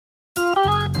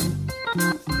He's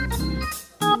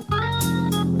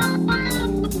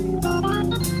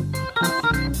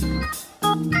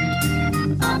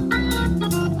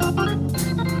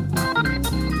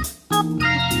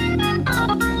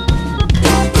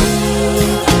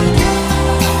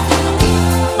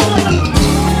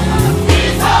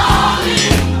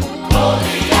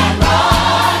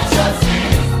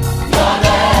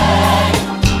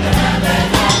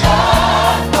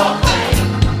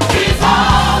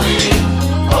holy,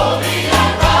 holy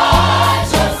and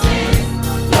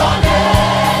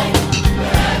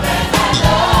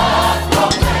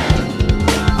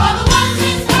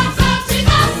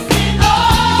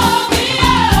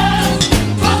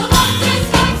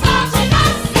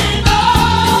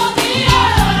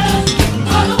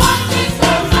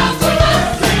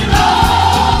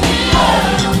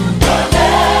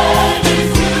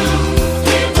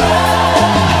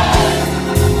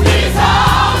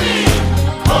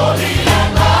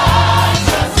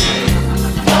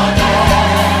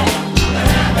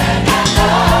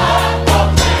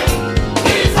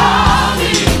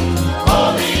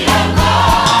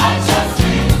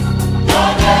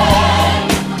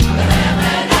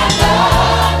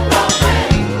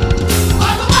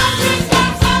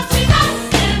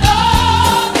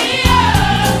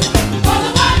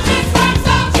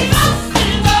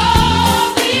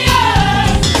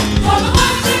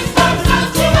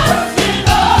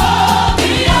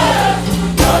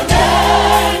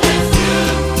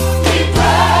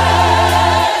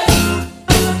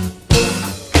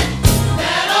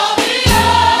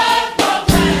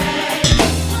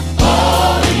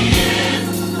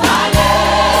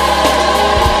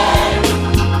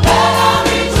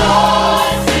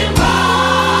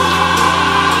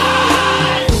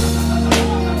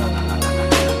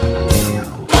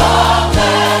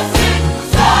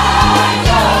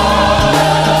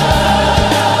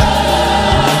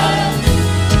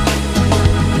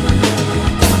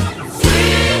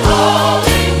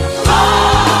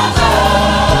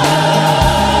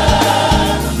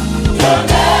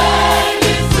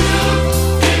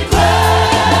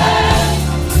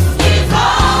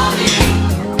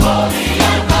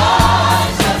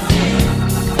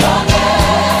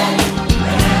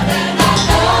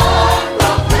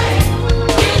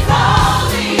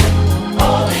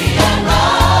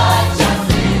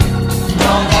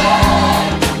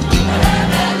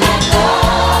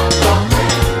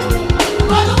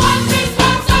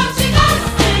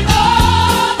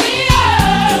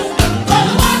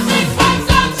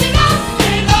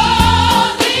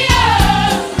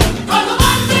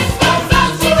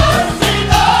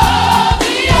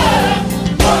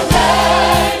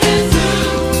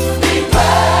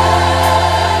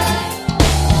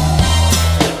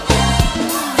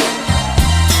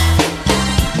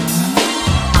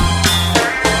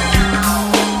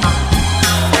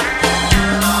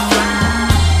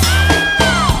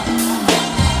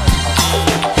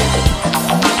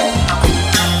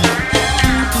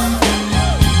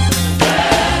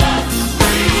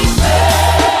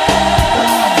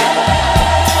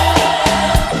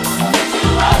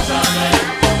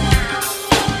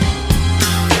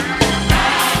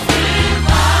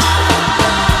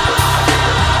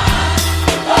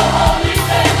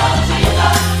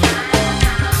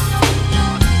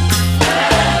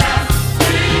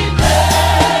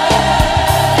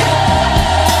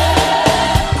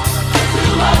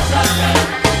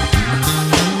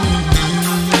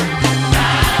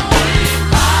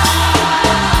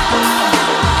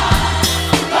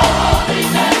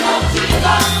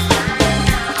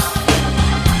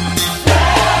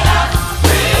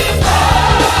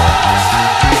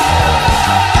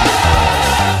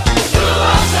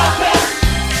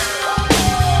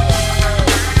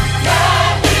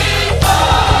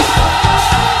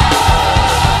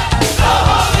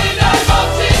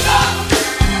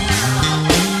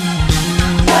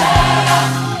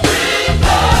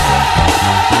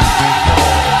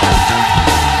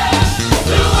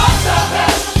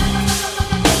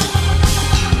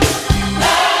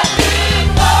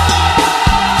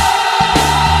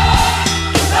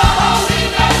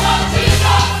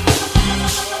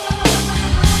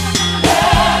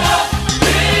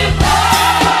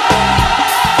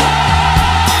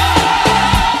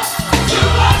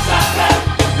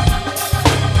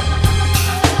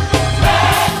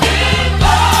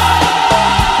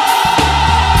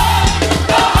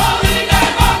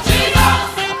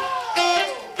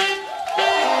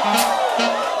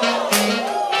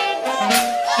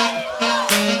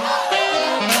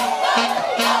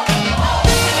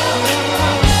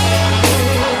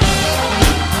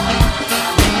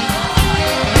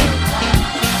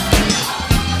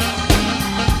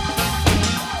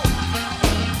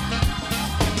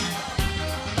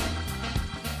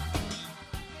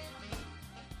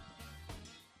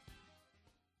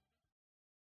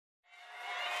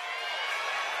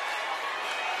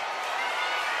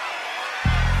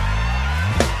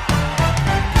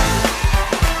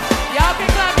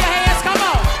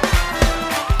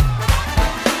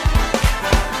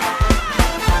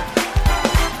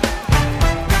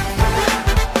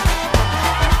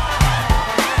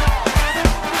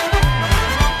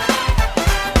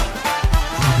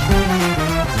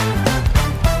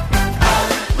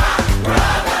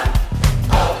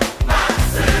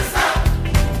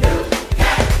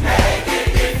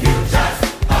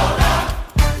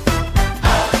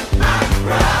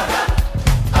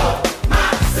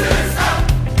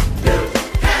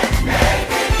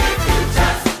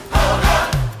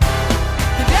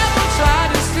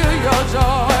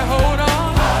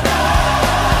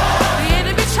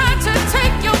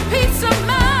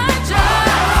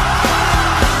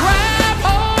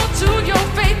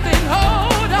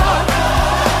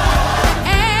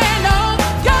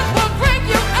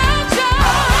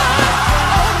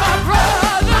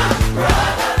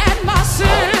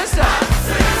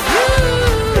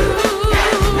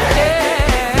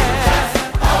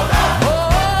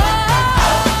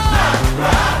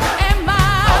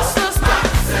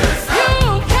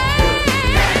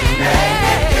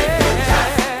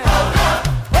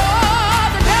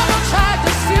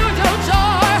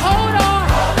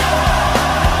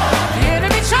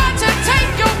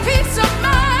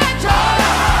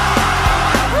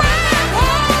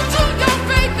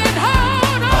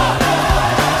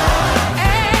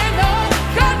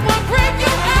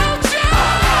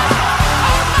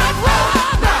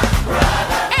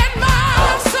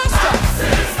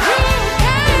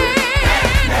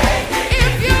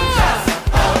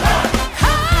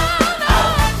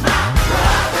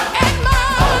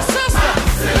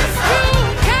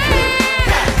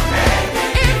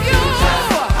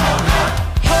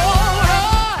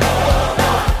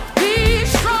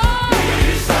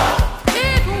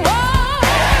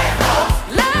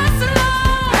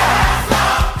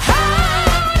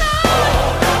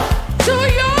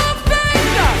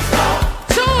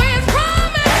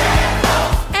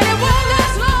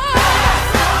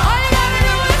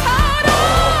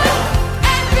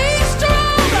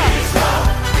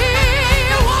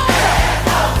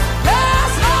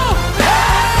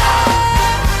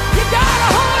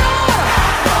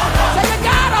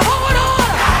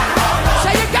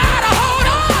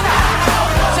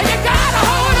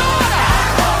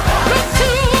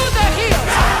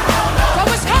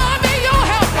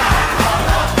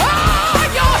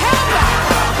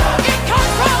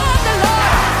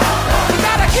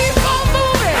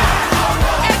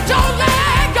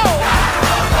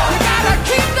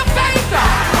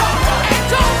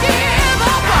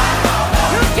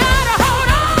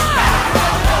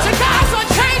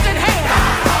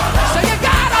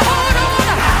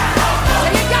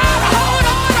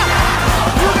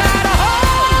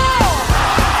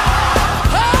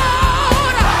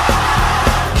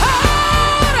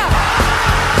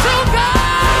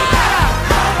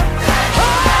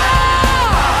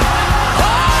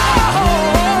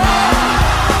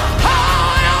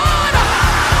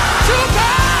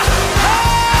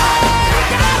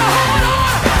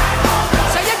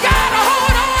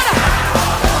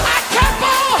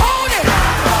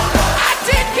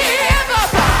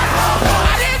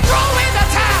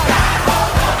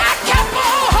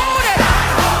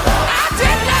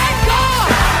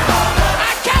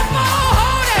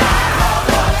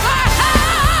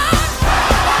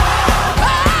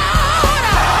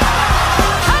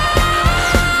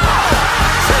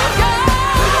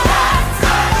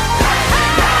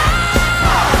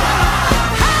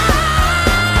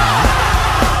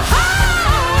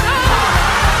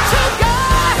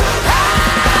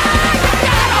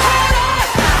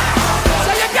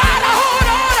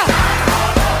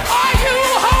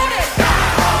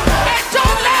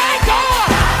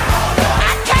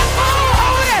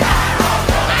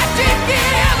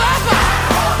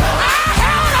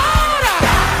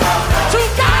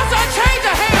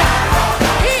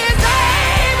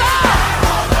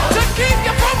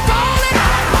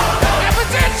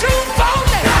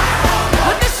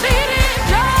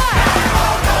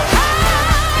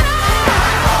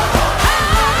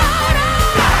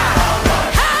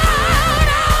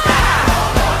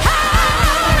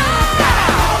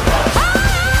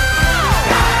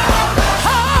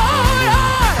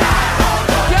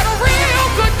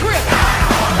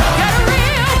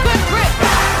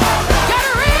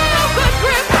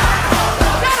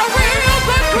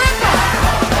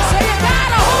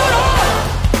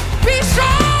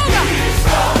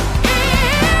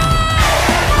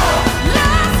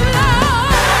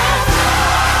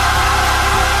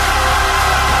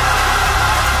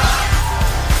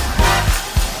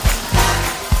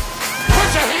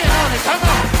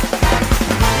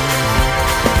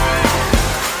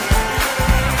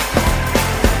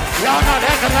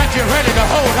ready to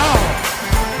hold on.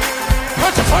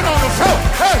 Put your foot on the floor.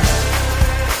 Hey.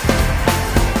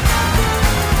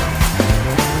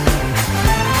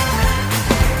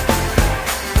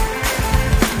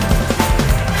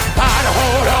 Gotta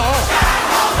hold on.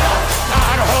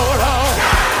 Gotta hold on.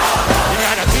 You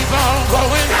gotta keep on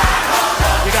going.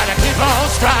 You gotta keep on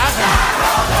striving.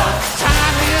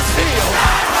 Time is filled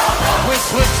with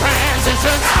swift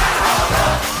transitions.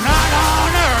 Not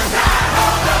on earth.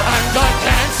 And God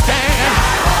can't stand.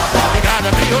 You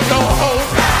gotta build your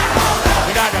hope.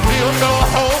 You gotta build your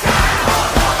hope.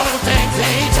 All things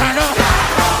eternal.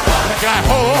 You gotta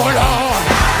hold on.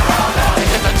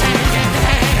 It's a changing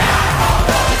hand.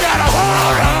 You gotta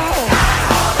hold on.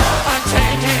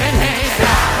 Unchanging hand.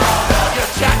 You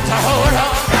got to hold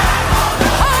on.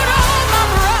 Hold on, my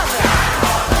brother.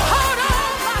 Hold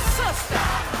on, my sister.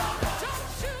 Don't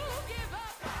you give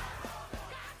up.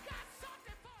 God's got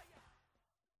something for you.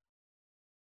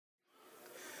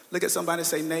 Look at somebody and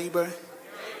say, neighbor,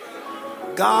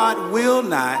 God will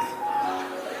not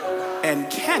and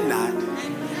cannot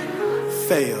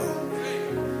fail.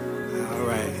 All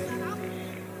right.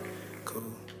 Cool.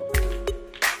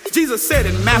 Jesus said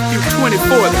in Matthew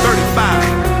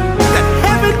 24:35 that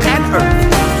heaven and earth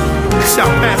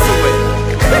shall pass away,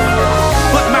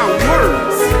 but my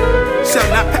words shall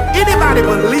not pass. Anybody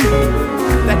believe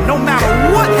that no matter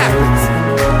what happens,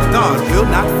 God will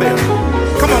not fail?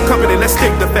 Come on, company, let's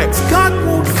take the facts. God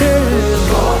won't fail.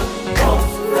 God won't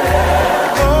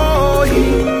fail. Oh, He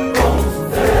won't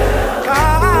fail.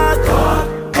 God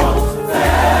won't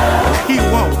fail. He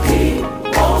won't. He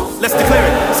won't. Let's declare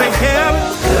it. Say, heaven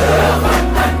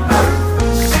and earth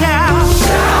shall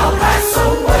pass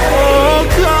away. Oh,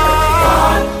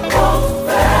 God won't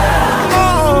fail.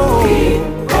 Oh, He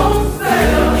won't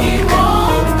fail. He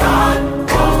won't. God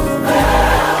won't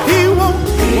fail. He won't.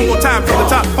 One more time from the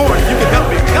top horn. You can help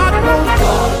me. God won't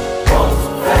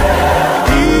fail.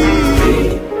 He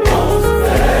won't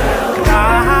fail.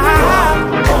 God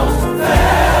won't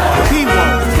fail. He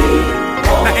won't.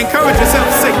 Now encourage yourself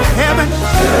to say, heaven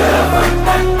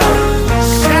and earth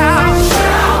shall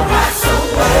pass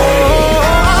away.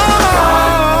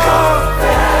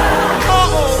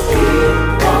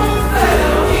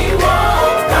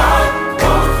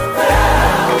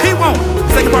 He won't.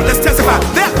 Second part, let's testify.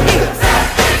 There is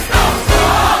no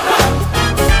problem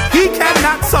He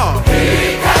cannot solve.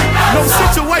 No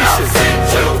situation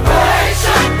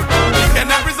He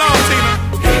cannot resolve, Tina.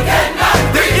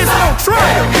 There is no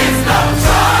trial.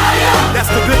 That's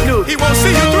the good news. He won't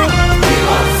see you through.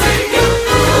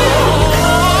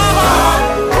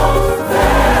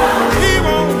 He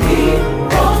won't.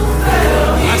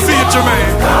 I see it,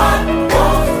 Jermaine.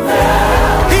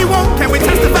 He won't. Can we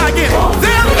testify again?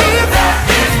 There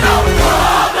is no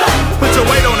problem. Put your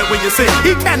weight on it when you sing.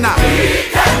 He cannot.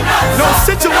 No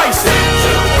situation.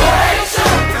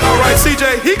 All right, CJ.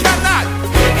 He cannot.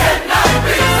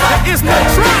 There is no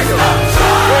trial.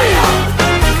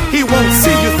 He won't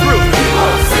see you through.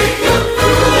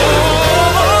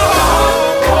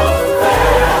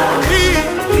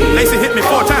 Lacey hit me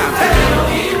 4 times.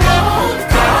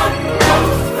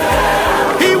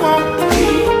 He won't.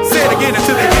 Say it again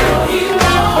until they get it.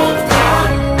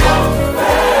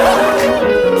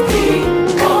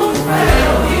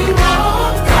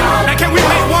 Now can we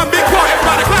make one big choir?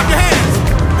 Everybody clap your hands.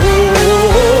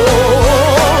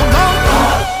 Oh, no.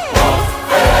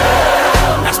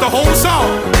 That's the whole song.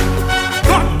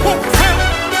 God won't fail.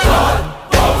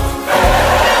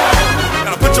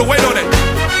 Gotta put your weight on it.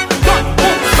 God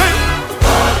won't fail.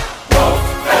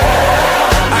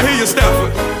 I hear you,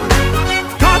 Stafford.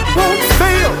 God won't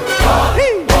fail.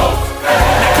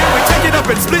 Now can we take it up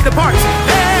and split the parts?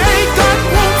 Hey, God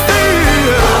won't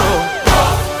fail.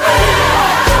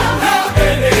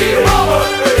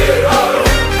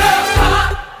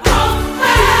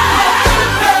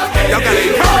 Y'all gotta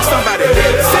encourage somebody.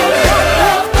 Say God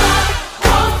won't.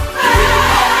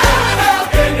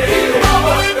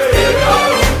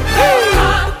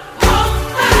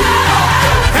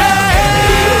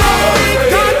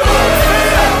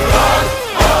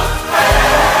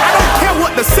 I don't care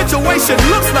what the situation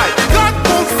looks like. God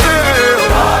won't fail.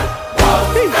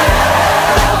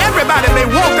 Everybody may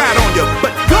walk out on you,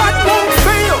 but God won't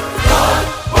fail.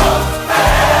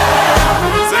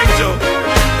 Sing, Joe.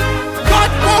 God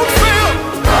won't fail.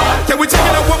 Can we take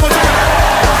it up one more time?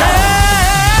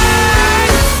 Hey,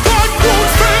 God won't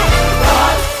fail.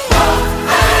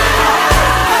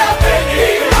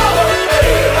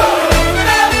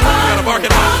 Gotta bark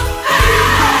it out.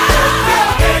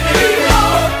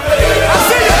 I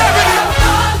see you, Ebony.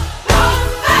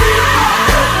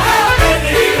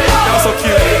 Y'all so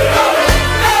cute.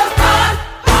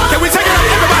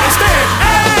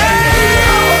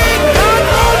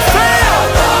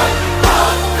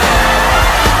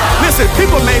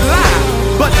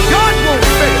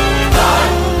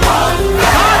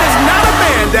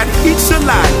 he should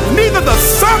lie, neither the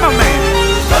Son of Man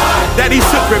that he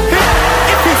should repent.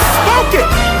 If he spoke it,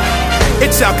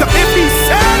 it shall come. If he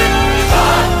said it,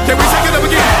 can we take it up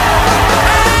again?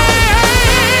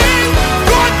 Hey,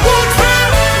 God won't fail.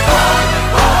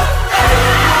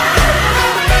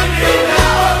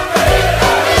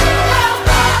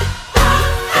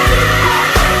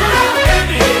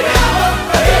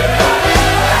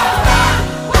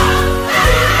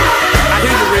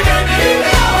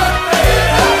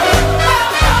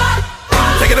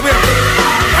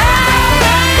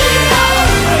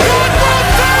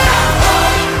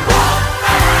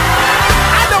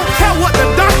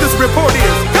 Report is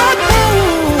God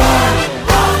won't.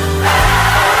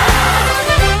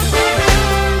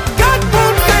 God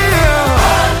won't fail.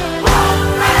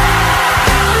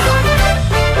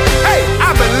 Hey,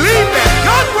 I believe that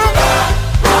God won't.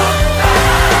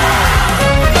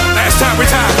 Last time we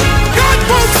time. God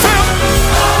won't fail.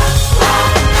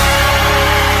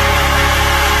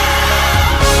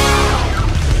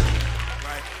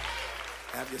 Right.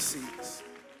 Have your seats.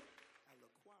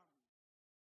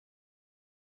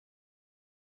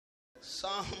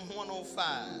 Psalm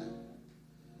 105.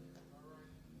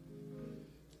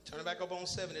 Turn it back up on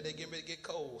 70. They're getting ready to get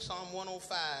cold. Psalm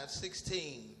 105,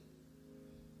 16.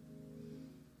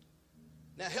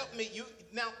 Now help me.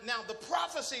 Now the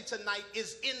prophecy tonight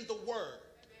is in the word.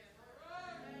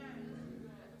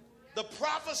 The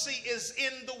prophecy is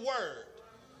in the word.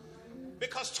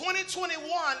 Because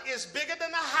 2021 is bigger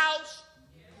than a house.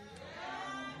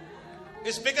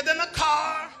 It's bigger than a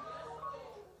car.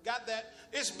 Got that?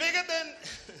 It's bigger than,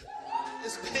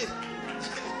 it's big.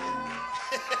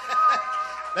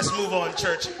 Let's move on,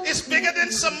 church. It's bigger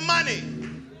than some money.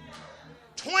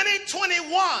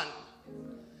 2021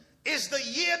 is the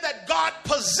year that God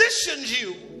positions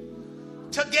you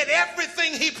to get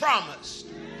everything he promised.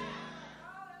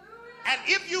 And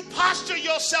if you posture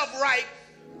yourself right,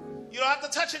 you don't have to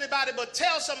touch anybody, but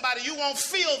tell somebody you won't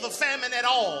feel the famine at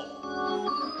all.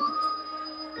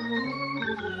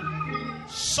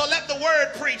 So let the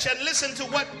word preach and listen to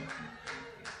what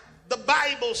the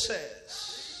Bible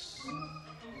says.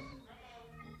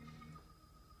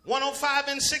 105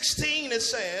 and 16 it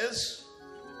says,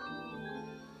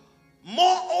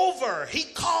 moreover, he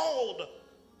called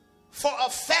for a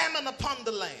famine upon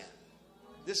the land.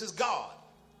 This is God.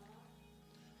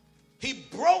 He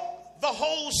broke the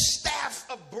whole staff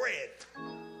of bread.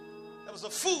 There was a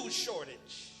food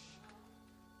shortage.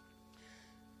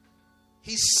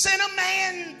 He sent a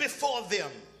man before them.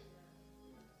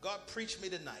 God, preach me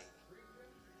tonight.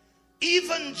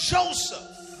 Even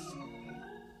Joseph,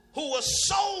 who was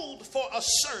sold for a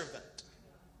servant,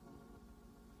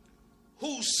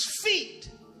 whose feet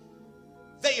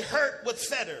they hurt with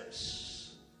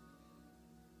fetters.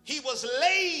 He was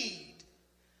laid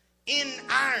in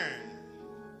iron.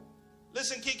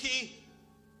 Listen, Kiki.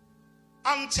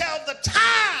 Until the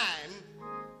time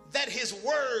that his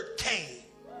word came.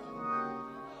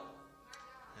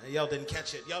 Y'all didn't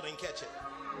catch it. Y'all didn't catch it.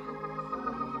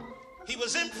 He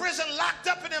was in prison, locked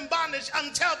up and in bondage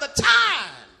until the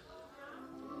time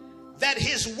that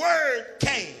his word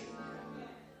came.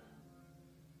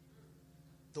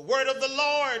 The word of the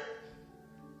Lord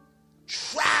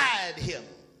tried him.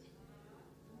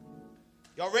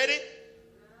 Y'all ready?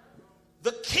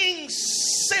 The king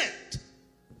sent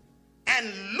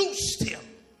and loosed him,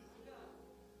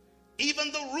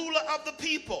 even the ruler of the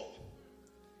people,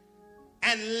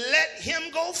 and let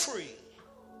him go free.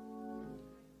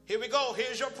 Here we go.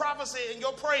 Here's your prophecy and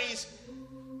your praise.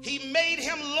 He made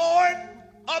him Lord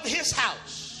of his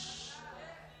house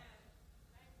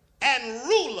and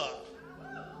ruler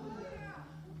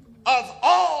of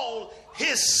all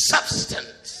his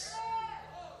substance.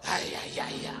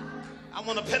 I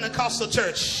want a Pentecostal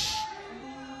church.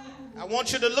 I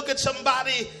want you to look at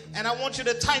somebody and I want you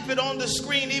to type it on the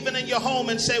screen, even in your home,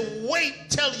 and say, wait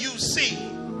till you see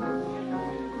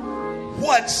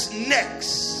what's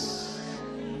next.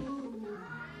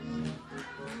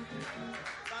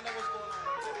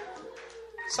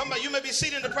 Somebody, you may be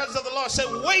seated in the presence of the Lord. Say,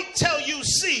 wait till you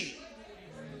see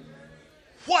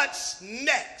what's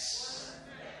next.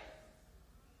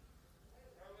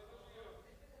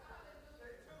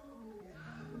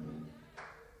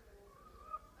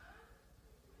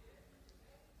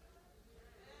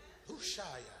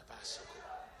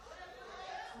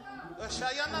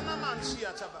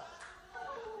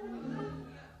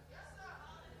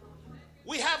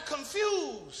 We have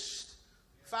confused.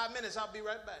 5 minutes, I'll be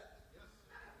right back.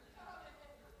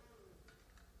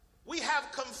 We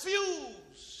have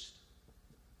confused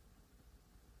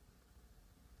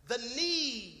the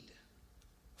need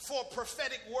for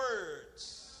prophetic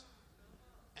words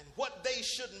and what they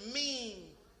should mean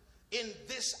in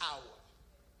this hour.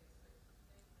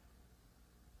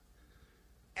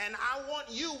 And I want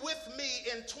you with me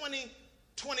in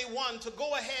 2021 to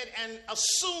go ahead and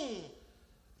assume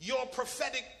your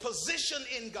prophetic position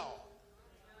in God.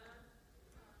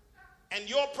 And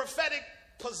your prophetic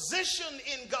position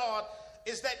in God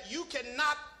is that you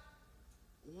cannot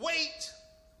wait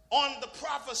on the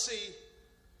prophecy.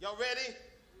 Y'all ready?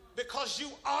 Because you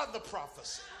are the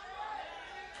prophecy.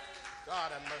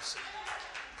 God have mercy.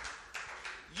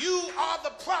 You are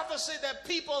the prophecy that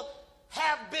people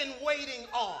have been waiting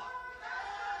on.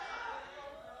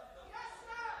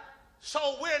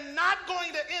 So we're not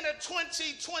going to enter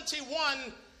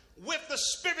 2021 with the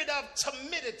spirit of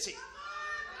timidity,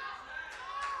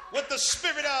 with the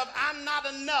spirit of I'm not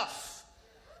enough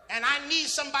and I need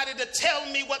somebody to tell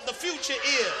me what the future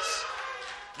is.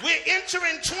 We're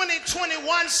entering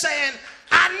 2021 saying,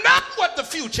 I know what the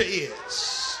future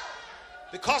is.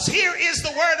 Because here is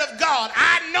the word of God.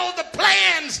 I know the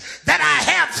plans that I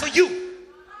have for you.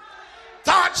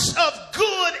 Thoughts of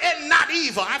good and not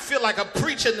evil. I feel like I'm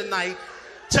preaching tonight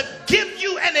to give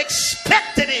you an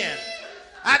expected end.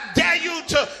 I dare you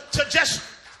to just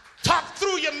talk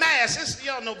through your mask.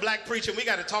 Y'all know black preaching. We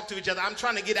got to talk to each other. I'm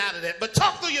trying to get out of that. But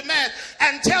talk through your mask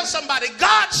and tell somebody,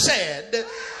 God said,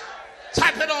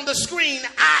 type it on the screen,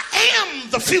 I am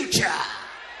the future.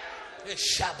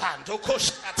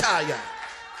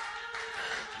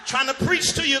 Trying to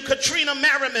preach to you, Katrina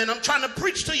Merriman. I'm trying to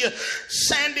preach to you,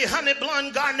 Sandy Honey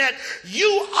Blonde Garnett.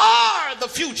 You are the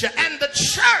future. And the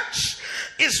church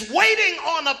is waiting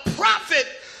on a prophet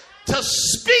to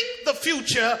speak the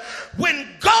future when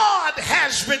God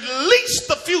has released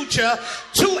the future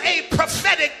to a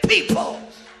prophetic people.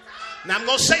 Now I'm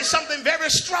going to say something very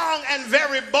strong and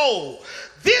very bold.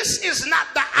 This is not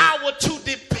the hour to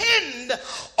depend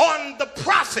on the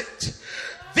prophet.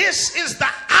 This is the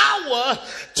hour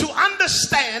to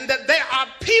understand that there are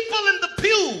people in the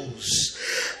pews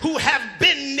who have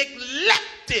been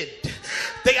neglected.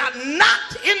 They are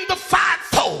not in the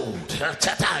fivefold.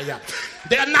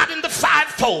 They are not in the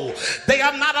fivefold. They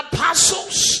are not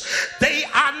apostles. They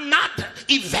are not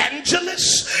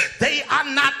evangelists. They are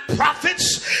not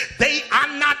prophets. They are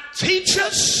not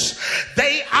teachers.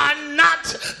 They are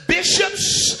not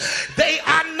bishops. They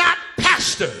are not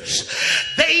pastors.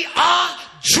 They are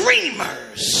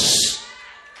dreamers.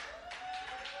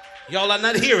 Y'all are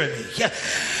not hearing me.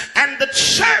 And the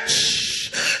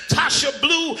church, Tasha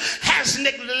Blue, has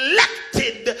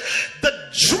neglected the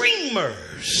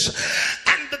dreamers.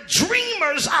 And the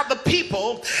dreamers are the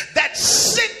people that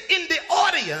sit in the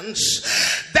audience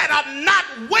that are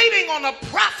not waiting on a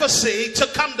prophecy to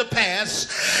come to pass.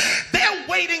 They're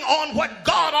waiting on what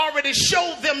God already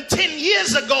showed them 10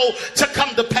 years ago to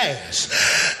come to pass.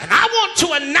 And I want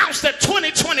to announce that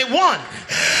 2021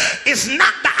 is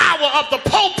not the hour of the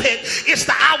pulpit, it's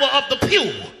the hour of the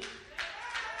pew.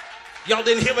 Y'all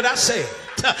didn't hear what I said.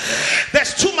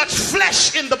 There's too much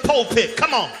flesh in the pulpit.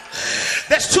 Come on.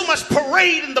 There's too much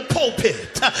parade in the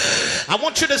pulpit. I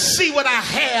want you to see what I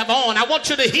have on. I want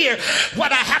you to hear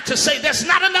what I have to say. There's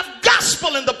not enough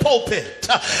gospel in the pulpit.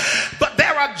 But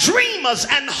there are dreamers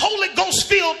and Holy Ghost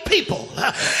filled people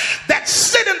that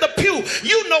sit in the pew.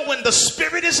 You know when the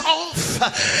spirit is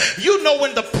off. You know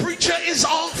when the preacher is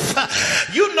off.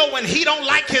 You know when he don't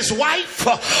like his wife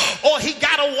or he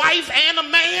got a wife and a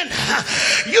man.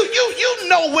 You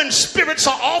know when spirits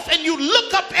are off, and you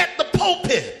look up at the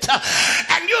pulpit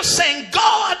and you're saying,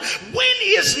 God, when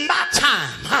is my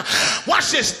time?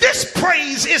 Watch this. This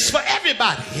praise is for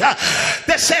everybody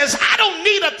that says, I don't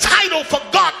need a title for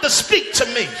God to speak to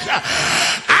me.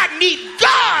 I need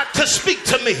God to speak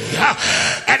to me.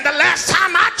 And the last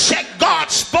time I checked,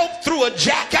 God spoke through a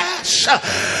jackass.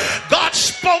 God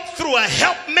spoke through a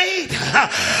helpmate.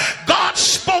 God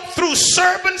spoke through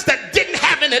servants that didn't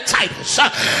have any titles.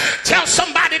 Tell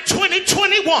somebody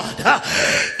 2021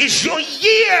 is your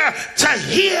year to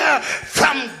hear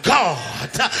from God.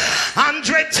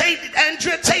 Andrea Tate,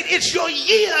 it's your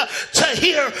year to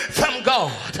hear from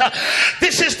God.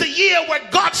 This is the year where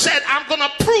God said, I'm going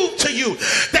to prove to you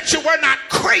that you were not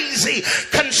crazy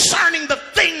concerning the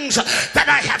things that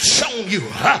I have shown you.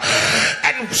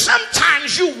 And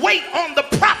sometimes you wait on the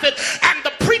prophet and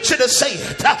the preacher to say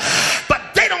it, but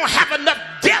they don't have enough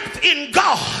depth in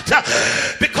God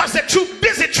because they're too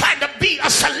busy trying to be a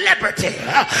celebrity.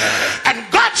 And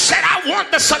God said, I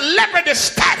want the celebrity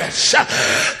status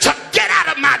to get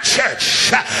out of my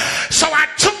church. So I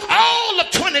took all of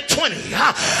 2020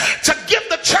 to give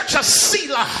the church a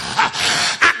Selah.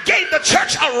 I gave the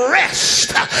church a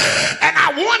rest, and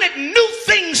I wanted new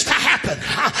things to happen,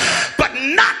 but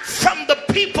not from the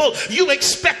people you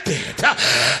expected.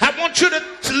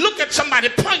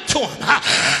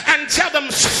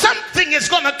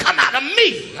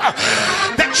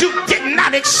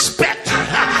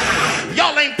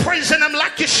 ain't praising him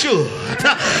like you should.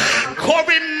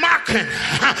 Corey Markin,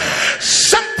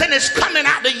 something is coming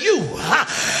out of you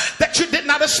that you did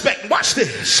not expect. Watch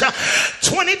this.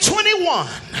 2021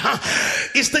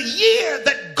 is the year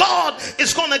that God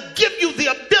is going to give you the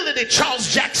ability, Charles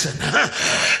Jackson,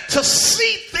 to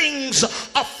see things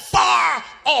afar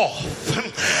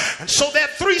off. And so there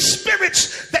are three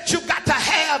spirits that you've got to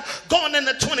have going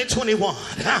into 2021.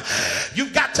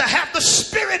 You've got to have the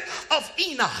spirit of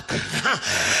Enoch.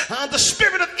 The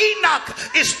spirit of Enoch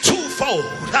is twofold.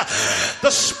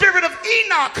 The spirit of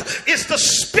Enoch is the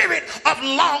spirit of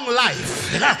long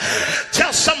life.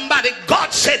 Tell somebody,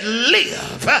 God said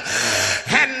live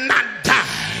and not die.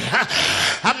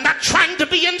 I'm not trying to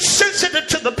be insensitive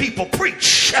to the people,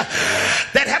 preach,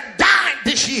 that have died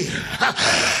this year.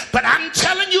 But I'm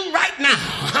telling you right now,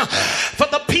 for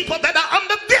the people that are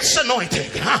under this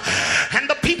anointing and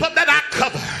the people that I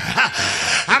cover,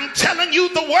 I'm telling you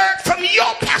the word from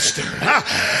your pastor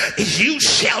is you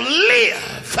shall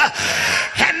live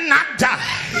and not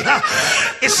die.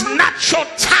 It's not your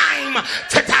time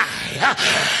to die.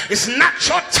 It's not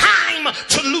your time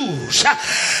to lose.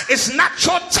 It's not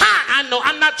your time. I know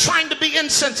I'm not trying to be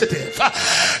insensitive.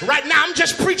 Right now I'm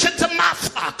just preaching to my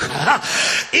flock.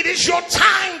 It is your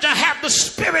time to have the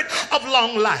spirit of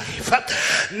long life.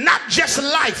 Not just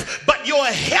life, but your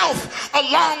health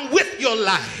along with your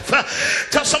life.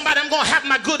 Tell somebody, I'm going to have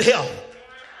my good health.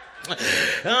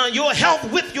 Your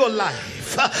health with your life.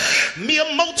 Mia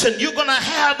Moulton, you're going to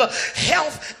have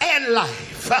health and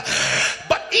life.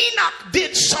 But Enoch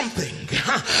did something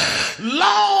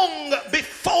long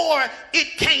before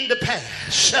it came to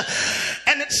pass,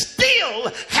 and it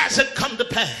still hasn't come to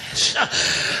pass.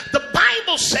 The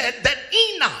Bible said that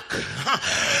Enoch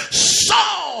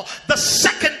saw the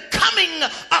second coming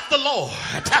of the Lord,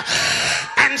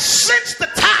 and since the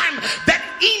time that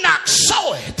Enoch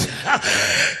saw it,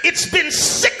 it's been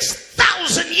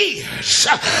 6,000 years.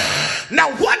 Now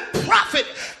one prophet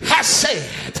has said,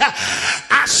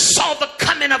 I saw the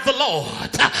coming of the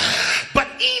Lord, but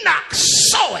Enoch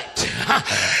saw it.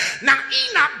 Now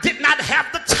Enoch did not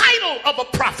have the title of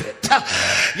a prophet.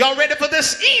 Y'all ready for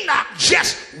this? Enoch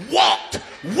just walked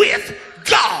with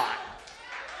God.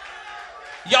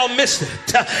 Y'all missed it.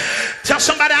 Tell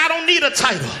somebody, I don't need a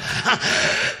title.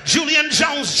 Julian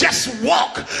Jones just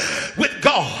walk with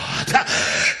God.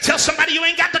 Tell somebody, you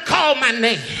ain't got to call my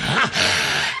name.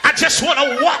 I just want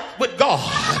to walk with God.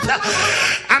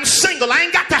 I'm single. I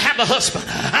ain't got to have a husband.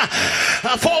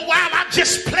 For a while I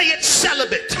just play it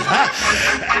celibate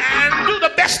and do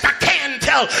the best I can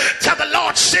till the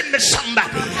Lord send me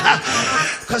somebody,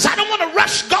 because I don't want to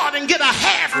rush God and get a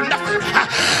half nothing.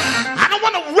 I don't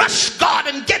want to rush God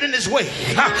and get in his way.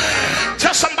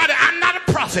 Tell somebody, I'm not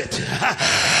a prophet.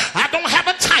 I don't have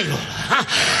a title,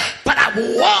 but I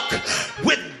walk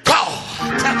with God.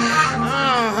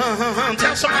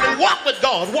 Tell somebody, walk with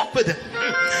God. Walk with him.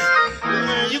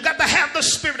 You got to have the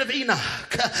spirit of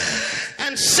Enoch.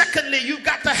 And secondly, you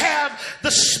got to have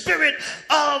the spirit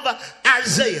of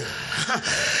Isaiah.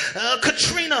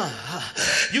 Katrina,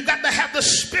 you got to have the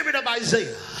spirit of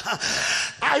Isaiah.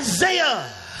 Isaiah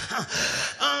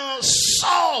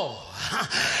saw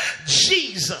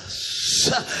Jesus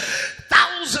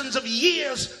thousands of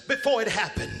years before it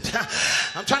happened.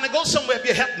 I'm trying to go somewhere if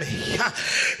you help me.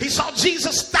 He saw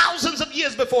Jesus thousands of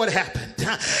years before it happened.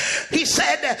 He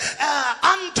said,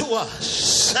 unto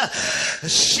us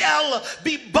shall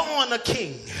be born a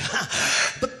king.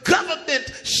 The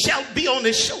government shall be on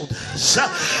his shoulders.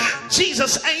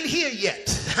 Jesus ain't here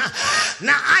yet.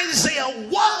 Now Isaiah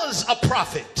was a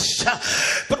prophet,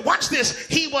 but watch this.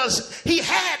 He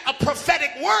had a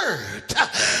prophetic word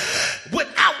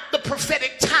without the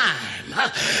prophetic time.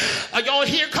 Are y'all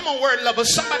here? Come on, word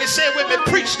lovers. Somebody say it with me.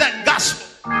 Preach that gospel.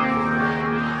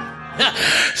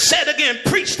 Say it again.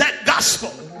 Preach that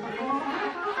gospel.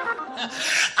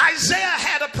 Isaiah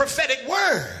had a prophetic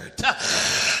word,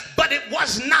 but it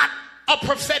was not a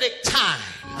prophetic time.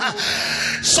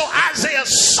 So Isaiah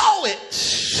saw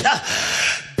it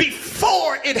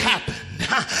before it happened.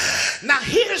 Now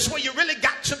here's where you really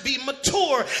got to be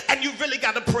mature, and you really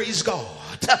got to praise God.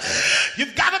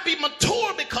 You've got to be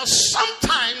mature, because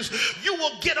sometimes you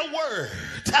will get a word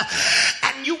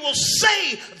and you will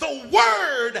say the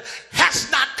word has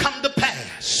not come to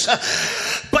pass,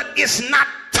 but it's not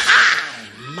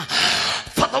time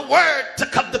for the word to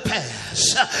come to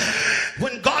pass.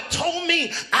 When God told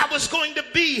me I was going to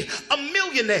be a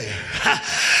millionaire,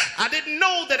 I didn't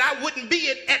know that I wouldn't be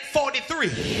it at 43,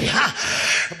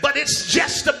 but it's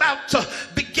just about to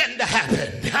begin to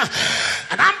happen.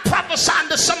 And I'm prophesying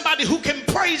to somebody who can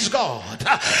praise God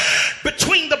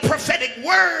between the prophetic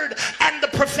word and the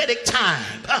prophetic time.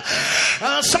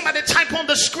 Somebody type on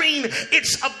the screen,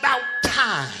 it's about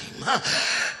time.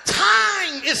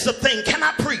 Time is the thing. Can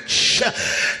I preach?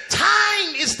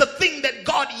 Time is the thing that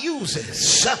God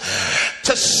uses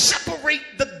to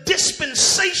separate the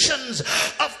dispensations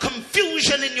of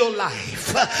confusion in your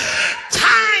life.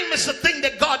 Time is the thing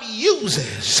that God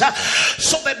uses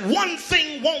so that one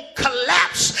thing won't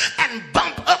collapse and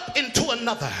bump up into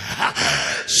another.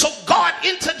 So God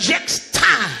interjects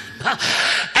time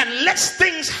and lets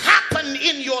things happen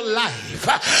in your life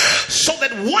so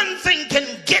that one thing can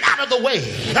get out of the way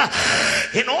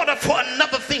in order for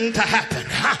another thing to happen.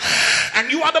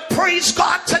 And you ought to praise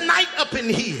God tonight up in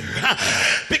here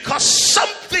because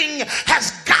something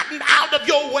has gotten out of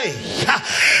your way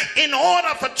in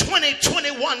order for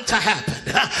 2021 to happen.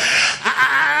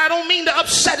 I don't mean to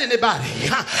upset anybody,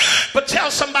 but tell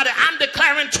somebody, I'm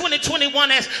declaring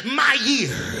 2021 as my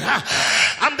year.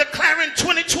 I'm declaring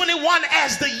 2021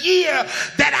 as the year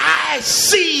that I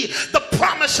see the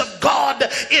promise of God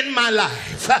in my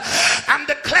life. I'm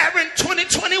declaring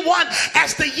 2021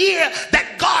 as the year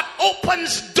that God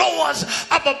opens doors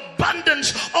of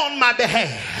abundance on my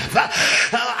behalf.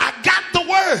 I got the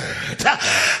word,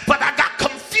 but I got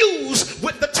confused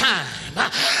with the time.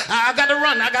 I gotta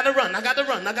run.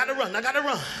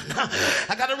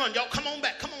 Y'all come on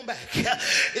back.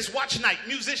 It's watch night.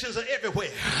 Musicians are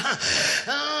everywhere.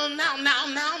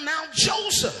 Now,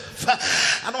 Joseph.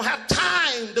 I don't have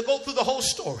time to go through the whole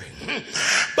story.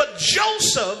 But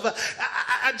Joseph,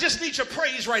 I just need your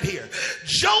praise right here.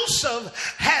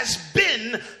 Joseph has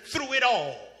been through it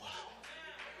all.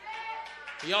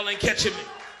 Y'all ain't catching me.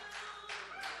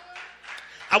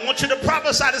 I want you to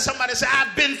prophesy to somebody and say,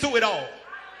 I've been through it all.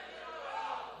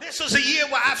 This was a year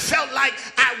where I felt like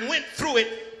I went through it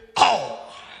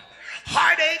all.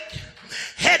 Heartache,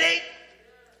 headache,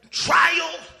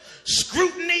 trial,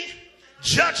 scrutiny,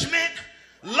 judgment,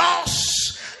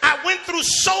 loss. I went through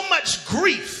so much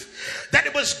grief that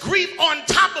it was grief on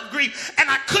top of grief, and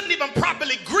I couldn't even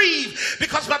properly grieve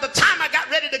because by the time I got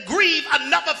ready to grieve,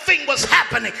 another thing was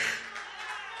happening.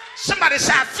 Somebody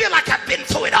say, I feel like I've been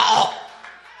through it all.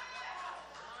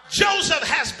 Joseph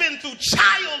has been through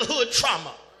childhood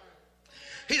trauma.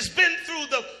 He's been through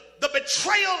the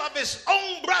betrayal of his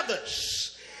own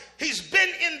brothers. He's been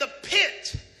in the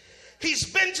pit. He's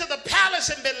been to the palace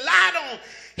and been lied on.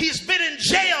 He's been in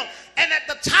jail. And at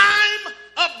the time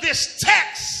of this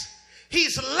text,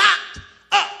 he's locked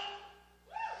up.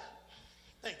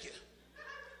 Thank you.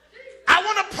 I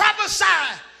want to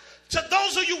prophesy to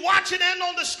those of you watching and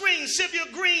on the screen, Sylvia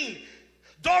Green,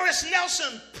 Doris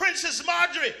Nelson, Princess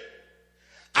Marjorie.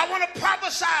 I want to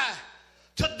prophesy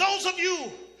to those of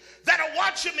you that are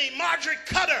watching me, Marjorie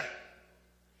Cutter,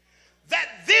 that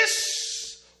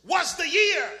this was the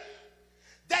year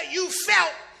that you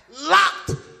felt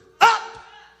locked up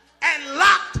and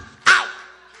locked out.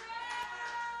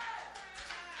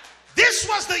 This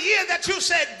was the year that you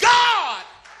said, God,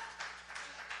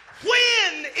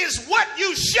 when is what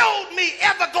you showed me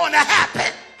ever going to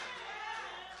happen?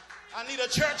 I need a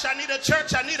church.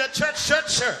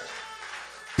 Church.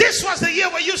 This was the year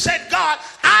where you said, God,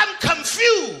 I'm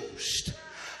confused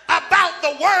about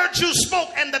the words you spoke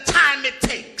and the time it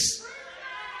takes.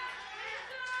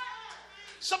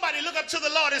 Somebody look up to the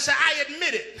Lord and say, I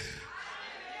admit it.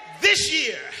 This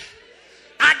year,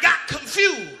 I got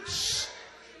confused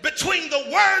between the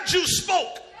words you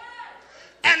spoke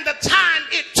and the time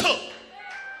it took.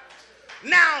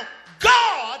 Now,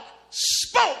 God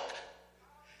spoke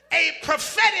a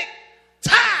prophetic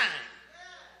time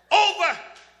over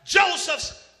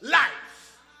Joseph's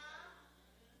life.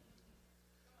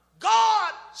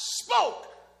 God spoke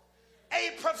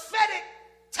a prophetic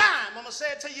time. I'm going to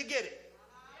say it till you get it,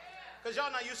 because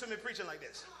y'all not used to me preaching like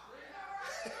this.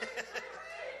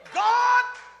 God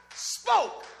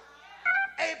spoke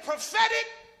a prophetic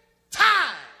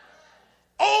time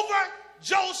over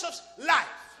Joseph's life.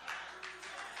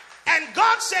 And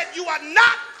God said, you are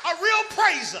not a real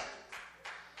praiser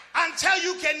until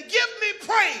you can give me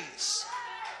praise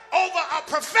over a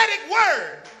prophetic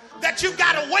word that you've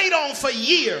got to wait on for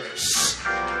years.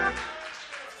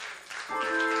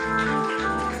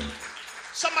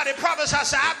 Somebody prophesy,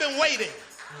 say, I've been waiting.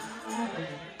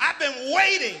 I've been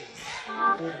waiting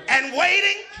and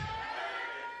waiting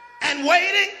and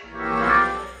waiting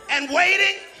and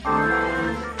waiting.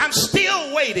 I'm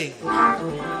still waiting.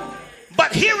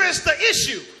 But here is the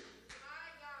issue.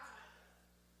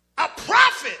 A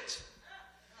prophet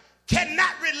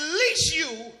cannot release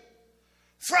you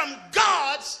from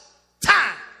God's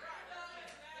time.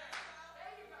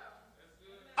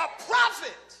 A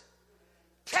prophet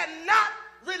cannot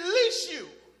release you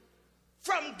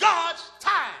from God's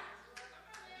time.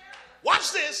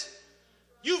 Watch this.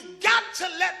 You've got to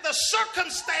let the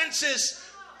circumstances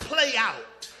play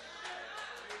out.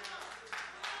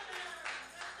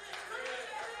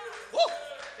 Woo.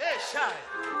 Hey, shy.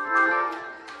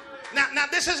 Now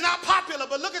this is not popular,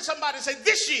 but look at somebody and say,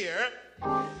 this year,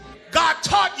 God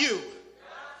taught you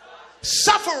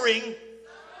suffering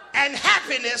and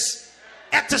happiness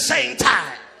at the same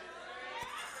time.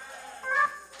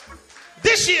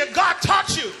 This year, God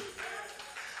taught you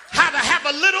how to have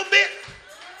a little bit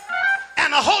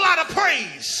and a whole lot of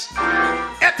praise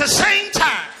at the same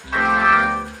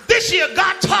time. This year,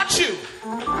 God taught you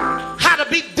how to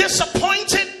be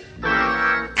disappointed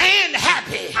and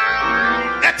happy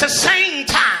at the same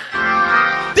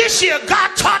time. This year,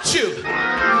 God taught you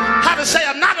how to say,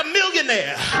 I'm not a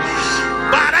millionaire,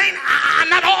 but I'm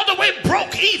not all the way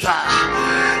broke either.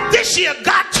 This year,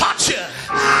 God taught you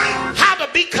how to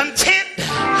be content.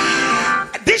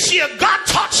 This year, God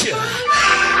taught you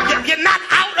you're not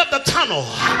out of the tunnel,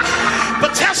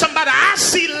 but tell somebody, I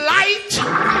see light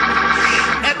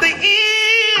at the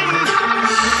end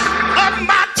of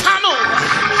my tunnel.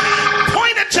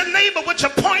 Point at your neighbor with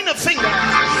your pointer finger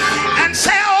and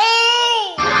say,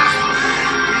 oh,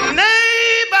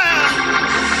 neighbor,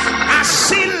 I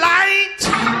see light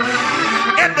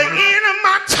at the end of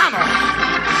my tunnel.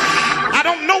 I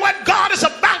don't know what God is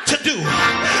about to do,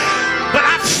 but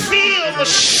I feel the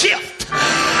shift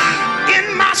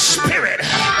in my spirit.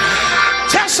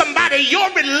 Tell somebody your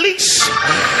release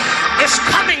is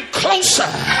coming closer.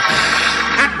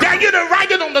 I dare you to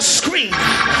write it on the screen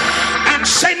and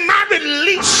say, my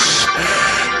release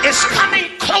is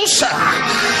coming closer.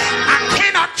 I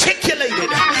can't articulate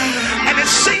it, and it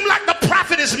seems like the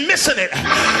prophet is missing it.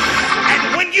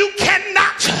 And when you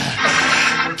cannot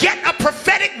get a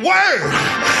prophetic word,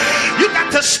 you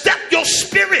got to step your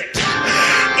spirit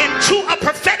into a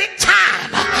prophetic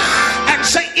time and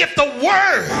say, if the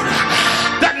word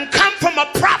doesn't come from a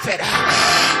prophet,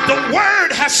 the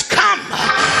word has come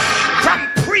from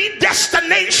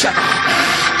predestination,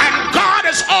 and God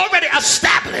has already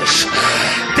established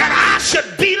that I should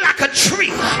be like a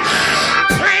tree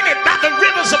planted by the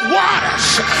rivers of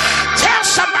waters. Tell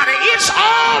somebody, it's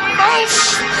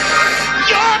almost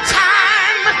your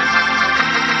time.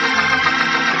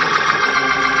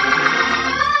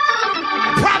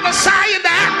 Prophesy in the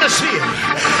atmosphere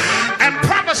and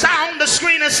prophesy on the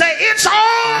screen and say, it's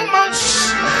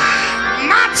almost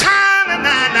my time.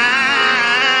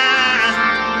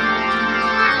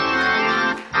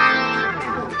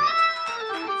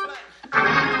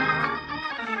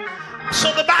 So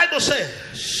the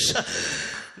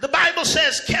Bible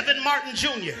says Kevin Martin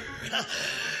Jr.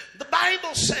 The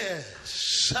Bible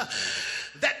says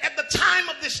that at the time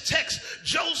of this text,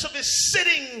 Joseph is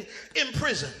sitting in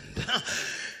prison.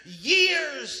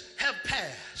 Years have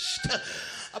passed.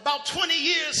 About 20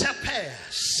 years have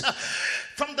passed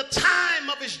from the time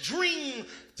of his dream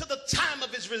to the time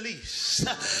of his release.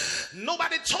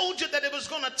 Nobody told you that it was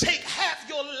going to take half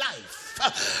your life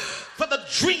for the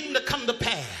dream to come to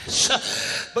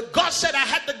pass. But God said, I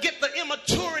had to get the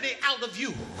immaturity out of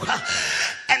you.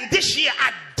 And this year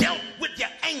I dealt with your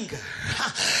anger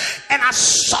and I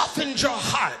softened your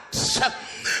heart,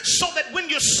 so that when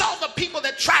you saw the people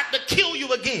that tried to kill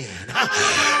you again,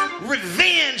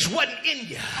 revenge wasn't in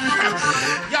you.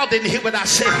 Y'all didn't hear what I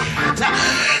said.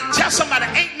 Tell somebody,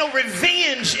 ain't no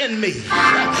revenge in me.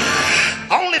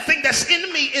 Only thing that's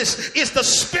in me is the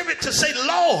spirit to say,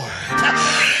 Lord.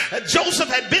 Joseph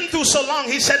had been through so long,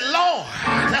 he said, Lord,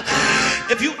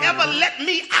 if you ever let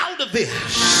me out of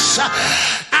this,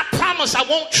 I promise I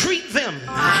won't treat them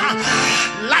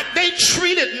like they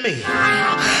treated me.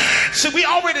 So we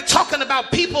already talking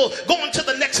about people going to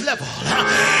the next level.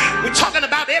 We're talking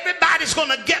about everybody's going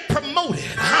to get promoted,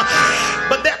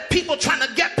 but there are people trying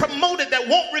to get promoted that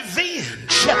want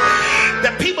revenge.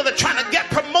 There are people that are trying to get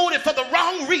promoted for the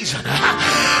wrong reason.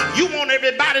 You want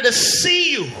everybody to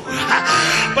see you,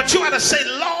 but you ought to say,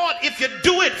 Lord, if you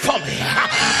do it for me,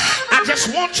 I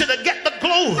just want you to get the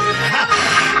glory.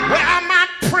 Where are my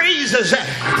praises at?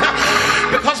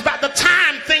 Because by the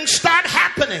time things start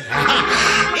happening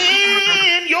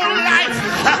in your life,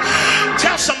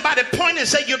 tell somebody, point and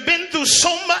say, you've been through so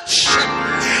much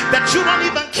that you don't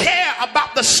even care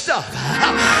about the stuff.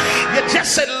 You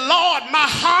just said, Lord, my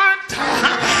heart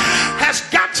has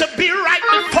got to be right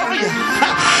before you.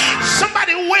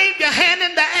 Somebody wave your hand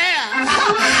in the air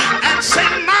and say,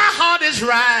 my heart is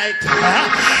right.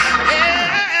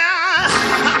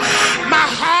 My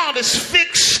heart is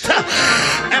fixed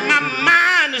and my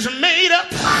mind is made up.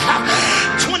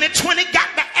 2020 got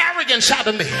the inside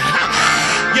of me.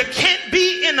 You can't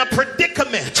be in a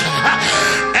predicament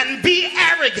and be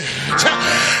arrogant.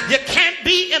 You can't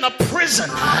be in a prison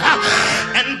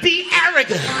and be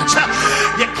arrogant.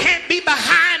 You can't be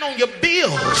behind on your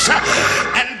bills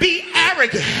and be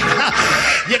arrogant.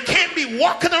 You can't be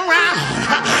walking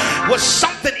around with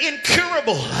something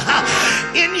incurable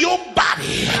in your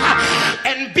body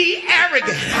and be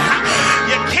arrogant.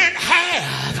 You can't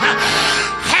have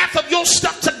half of your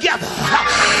stuff together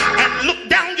and look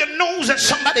down your nose at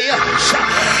somebody else.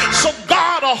 So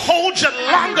God will hold you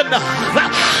long enough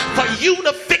for you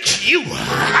to fix you.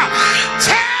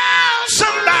 Tell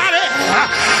somebody,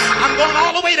 I'm going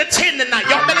all the way to 10 tonight.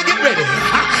 Y'all better get ready.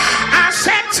 I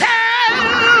said tell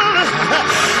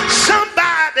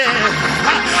somebody,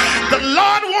 the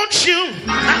Lord wants you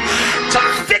to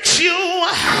fix you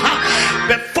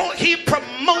before he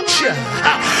promotes you.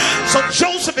 So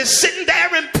Joseph is sitting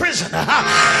there in prison,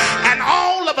 and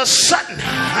all of a sudden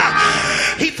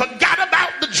he forgot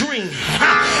about the dream.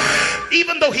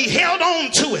 Even though he held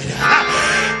on to it,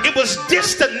 it was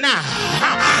distant now.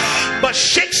 But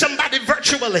shake somebody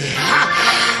virtually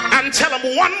and tell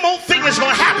them one more thing is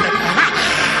going to happen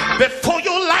before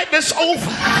your life is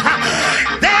over.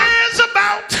 There's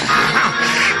about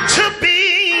to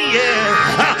be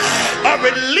a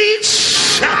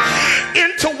release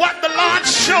into what the Lord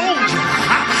showed you.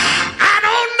 I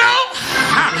don't know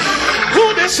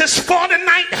who this is for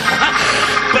tonight,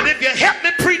 but if you help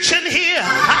me preach in here,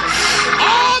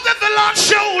 all that the Lord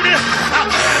showed you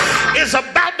is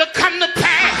about to come to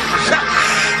pass,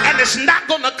 and it's not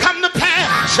going to come to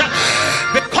pass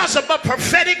because of a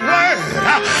prophetic word.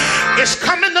 It's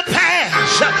coming to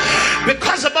pass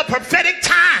because of a prophetic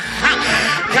time.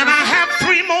 Can I have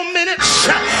 3 more minutes?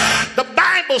 The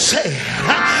Bible says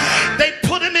they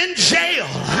put him in jail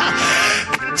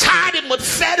and tied him with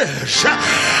fetters,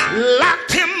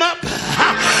 locked him up.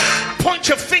 Point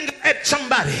your finger at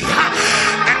somebody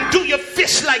and do your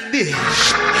fist like this.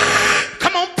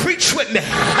 Come on, preach with me.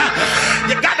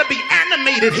 You got to be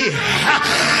animated here.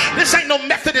 This ain't no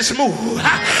Methodist move.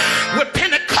 We're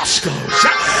Pentecostals.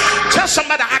 Tell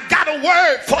somebody, I got a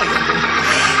word for you.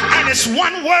 And it's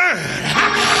one word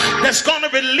that's going to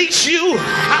release you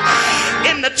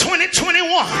in the 2021.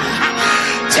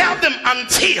 Tell them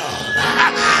until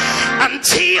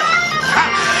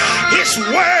his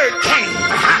word came.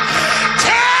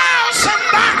 Tell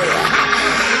somebody,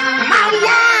 my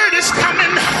word is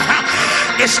coming.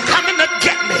 It's coming to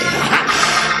get me.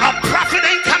 A prophet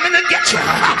ain't coming to get you.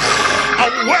 A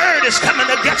word is coming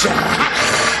to get you.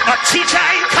 A teacher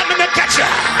ain't coming to get you.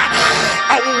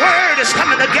 A word is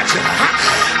coming to get you.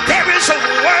 There is a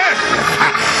word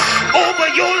over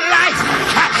your life,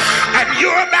 and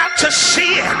you're about to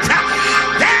see it.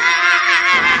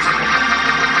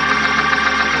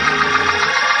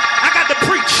 I got to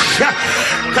preach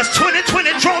because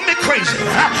 2020 drove me crazy.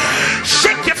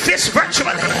 Shake your fist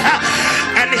virtually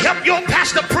and help your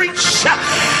pastor preach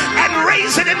and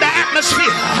raise it in the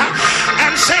atmosphere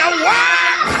and say a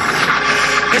word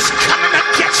is coming to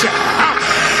get you.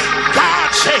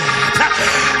 God said,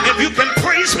 if you can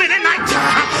praise me tonight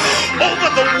over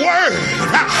the word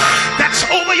that's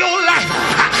over your life,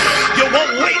 you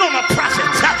won't wait on a prophet,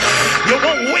 you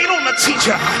won't wait on a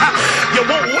teacher, you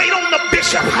won't wait on the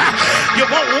bishop, you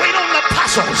won't wait on the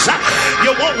apostles,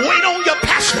 you won't wait on your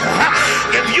pastor.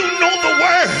 If you know the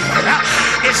word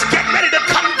is getting ready to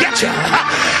come get you,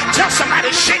 tell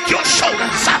somebody, shake your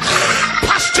shoulders,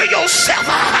 posture yourself.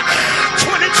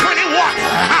 2021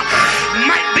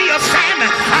 might be a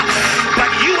famine, but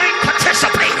you ain't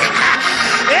participating.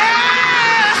 Yeah.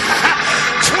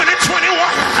 2021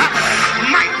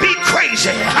 might be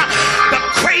crazy, but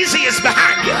crazy is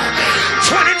behind you.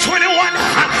 2021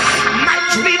 might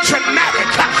be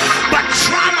dramatic, but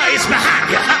drama is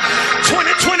behind you.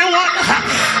 2021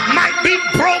 might be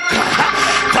broke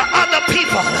for other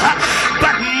people,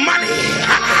 but money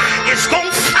is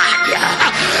gonna find you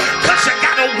because you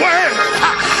got a word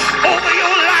over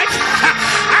your life.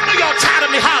 I know y'all tired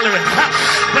of me hollering,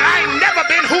 but I ain't never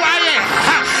been who I am.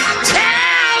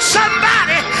 Tell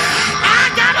somebody, I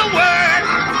got a word.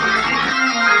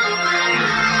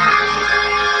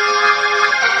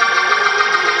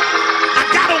 I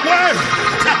got a word.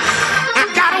 I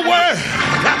got a word.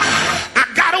 I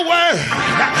got a word.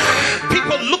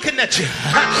 People looking at you.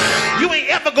 You ain't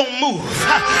ever gonna move.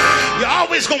 You're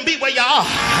always gonna be where you are.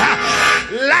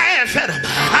 Laugh at them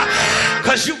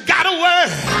because you got a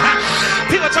word.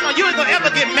 People are talking about you ain't gonna ever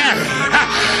get married.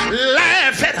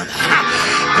 Laugh at them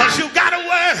because you got a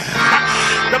word.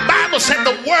 The Bible said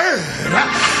the word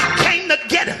came to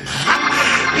get him.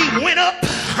 He went up,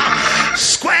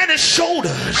 squared his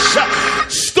shoulders,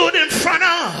 stood in front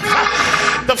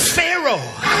of the Pharaoh.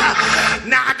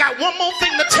 Now I got one more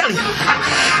thing to tell you,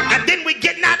 and then we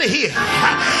getting out of here.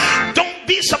 Don't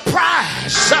be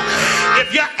surprised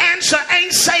if your answer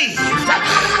ain't saved.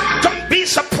 Don't be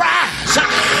surprised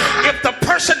if the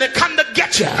person that come to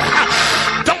get you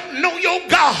don't know your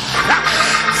God.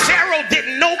 Pharaoh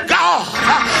didn't know God,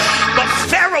 but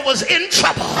Pharaoh was in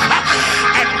trouble,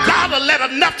 and God will let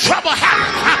enough trouble happen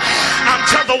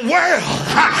until the world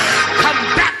come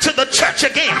back to the church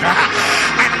again.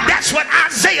 And that's what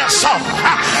Isaiah saw.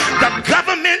 The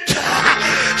government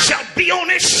shall be on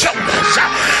his shoulders.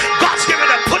 God's getting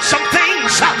ready to put some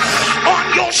things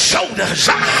on your shoulders.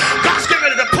 God's getting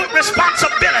ready to put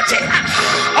responsibility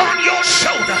on your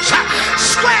shoulders.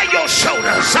 Square your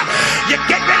shoulders. You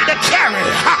get ready to carry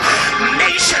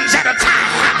nations at a time.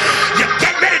 You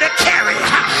get ready to carry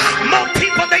more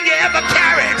people than you ever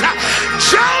carried.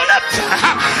 Jonah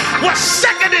was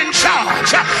second in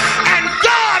charge, and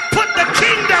God put the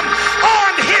kingdom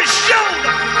on his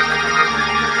shoulder.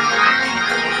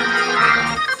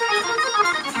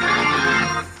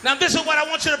 Now this is what I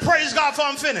want you to praise God for.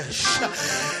 I'm finished.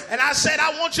 And I said, I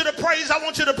want you to praise. I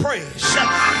want you to praise.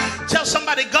 Tell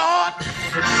somebody, God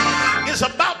is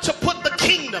about to put the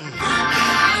kingdom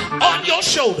on your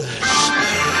shoulders.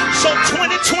 So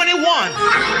 2021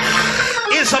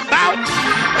 is about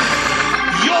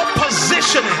your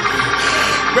positioning.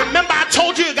 Remember, I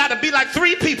told you got to be like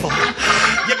three people.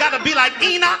 You got to be like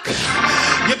Enoch,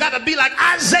 you got to be like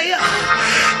Isaiah,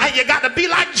 and you got to be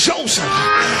like Joseph.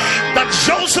 The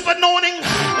Joseph anointing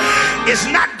is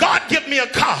not God give me a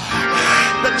car.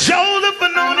 The Joseph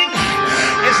anointing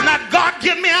is not God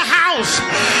give me a house.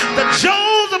 The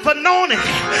Joseph anointing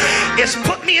is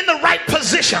put me in the right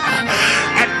position,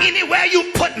 and anywhere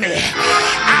you put me,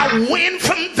 I win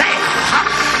from there.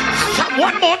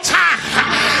 One more time,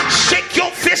 shake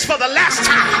your fist for the last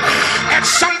time at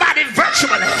somebody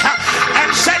virtually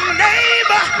and say,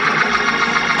 neighbor,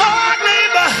 oh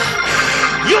neighbor,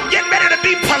 you get ready to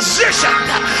be positioned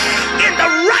in the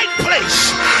right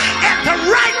place at the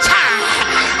right time.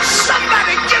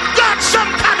 Somebody give God some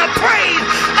kind of praise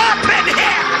up in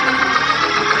here.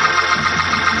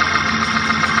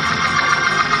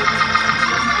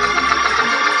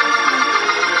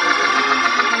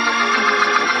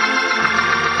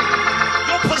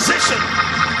 Position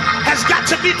has got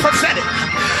to be prophetic.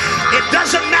 It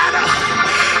doesn't matter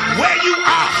where you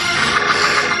are.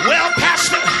 Well,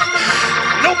 Pastor,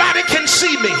 nobody can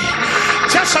see me.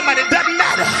 Tell somebody, it doesn't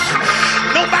matter.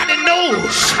 Nobody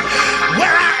knows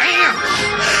where I am.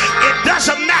 It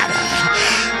doesn't matter.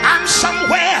 I'm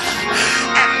somewhere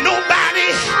and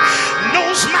nobody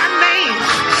knows my name.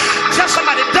 Tell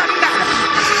somebody, it doesn't matter.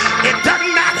 It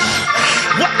doesn't matter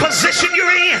what position you're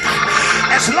in,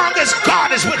 as long as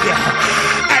God is with you.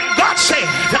 And God said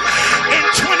in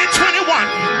 2021,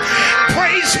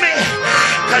 praise me,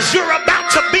 because you're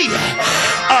about to be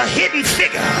a hidden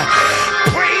figure.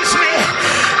 Praise me,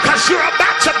 because you're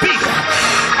about to be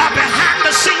a behind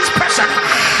the scenes person.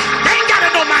 They ain't got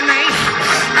to know my name.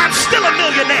 I'm still a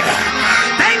millionaire.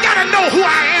 They ain't got to know who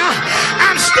I am.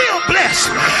 I'm still blessed.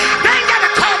 They ain't got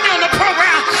to call me on the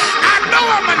program. I know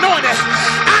I'm anointed.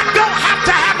 I don't have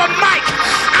to have a mic.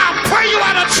 I'll pray you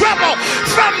out of trouble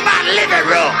from my living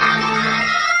room.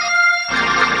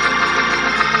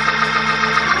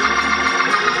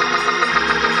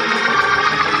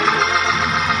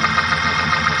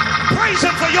 Praise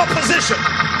him for your position.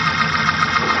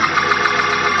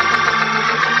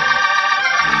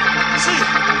 See,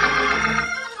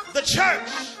 the church,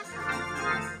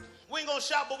 we ain't gonna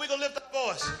shout, but we're gonna lift our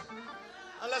voice.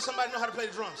 Unless somebody know how to play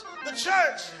the drums. The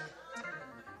church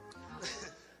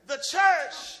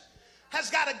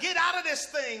has got to get out of this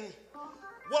thing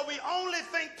where we only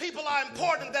think people are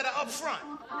important that are up front.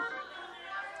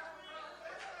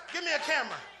 Give me a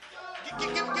camera.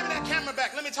 Give me that camera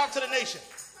back. Let me talk to the nation.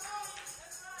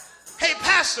 Hey,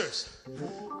 pastors.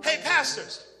 Hey,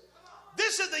 pastors.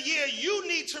 This is the year you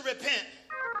need to repent,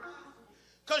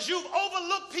 because you've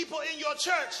overlooked people in your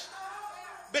church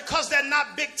because they're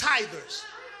not big tithers.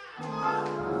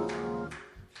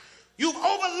 You've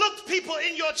overlooked people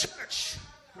in your church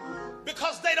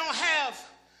because they don't have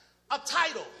a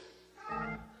title.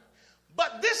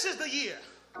 But this is the year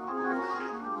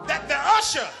that the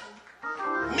usher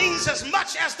means as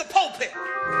much as the pulpit.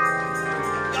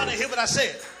 Y'all didn't hear what I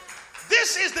said.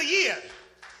 This is the year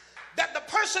that the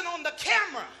person on the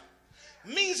camera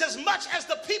means as much as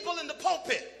the people in the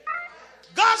pulpit.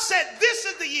 God said this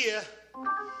is the year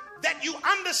that you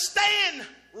understand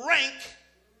rank.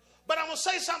 But I'm going to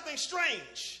say something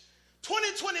strange.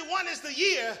 2021 is the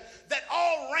year that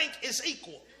all rank is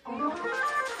equal.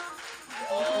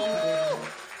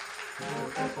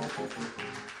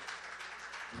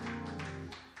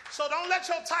 So don't let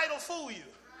your title fool you.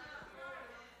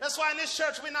 That's why in this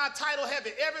church we're not title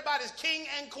heavy. Everybody's king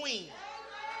and queen.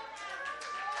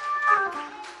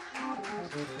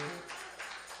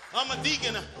 I'm a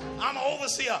deacon. I'm an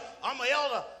overseer. I'm an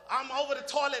elder. I'm over the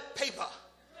toilet paper.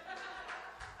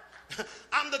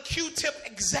 I'm the Q-tip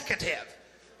executive.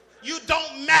 You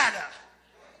don't matter.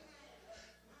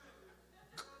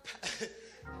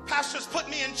 Pastors put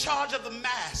me in charge of the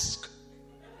mask.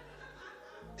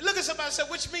 Look at somebody and say,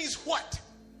 which means what?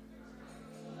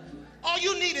 All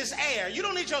you need is air. You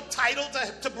don't need your title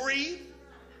to breathe.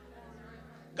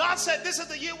 God said, this is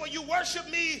the year where you worship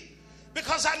me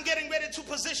because I'm getting ready to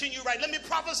position you right. Let me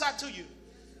prophesy to you.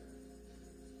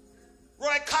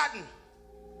 Roy Cotton,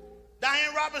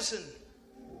 Diane Robertson,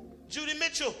 Judy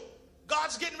Mitchell,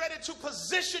 God's getting ready to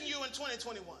position you in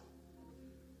 2021.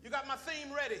 You got my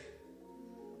theme ready.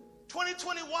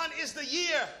 2021 is the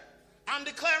year. I'm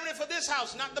declaring it for this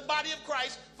house, not the body of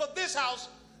Christ, for this house.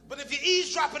 But if you're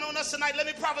eavesdropping on us tonight, let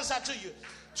me prophesy to you.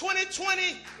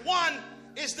 2021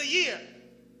 is the year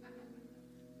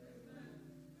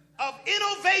of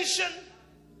innovation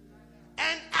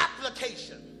and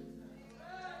application.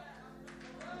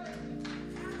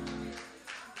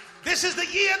 This is the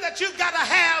year that you've got to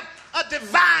have a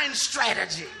divine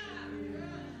strategy.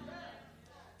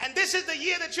 And this is the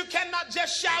year that you cannot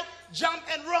just shout, jump,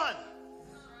 and run.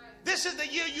 This is the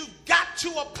year you've got to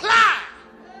apply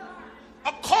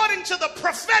according to the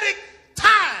prophetic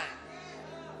time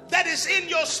that is in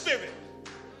your spirit.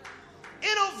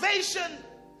 Innovation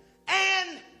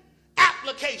and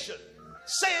application.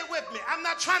 Say it with me. I'm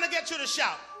not trying to get you to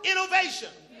shout. Innovation.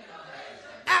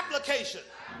 Application.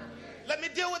 Let me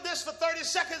deal with this for 30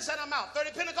 seconds and I'm out.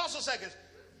 30 Pentecostal seconds.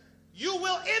 You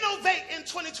will innovate in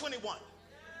 2021.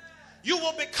 You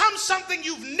will become something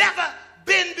you've never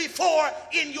been before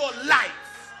in your life.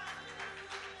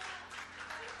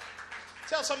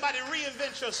 Tell somebody,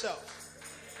 reinvent yourself.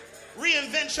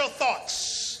 Reinvent your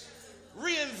thoughts.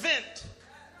 Reinvent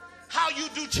how you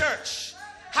do church,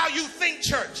 how you think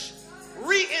church.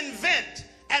 Reinvent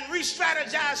and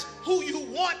re-strategize who you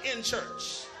want in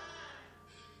church.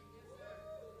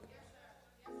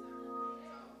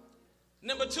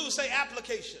 Number 2, say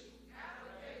application.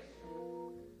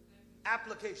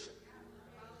 Application.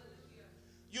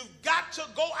 You've got to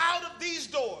go out of these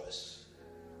doors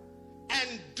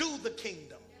and do the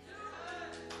kingdom.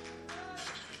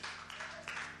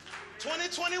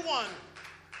 2021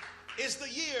 is the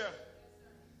year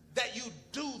that you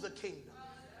do the kingdom.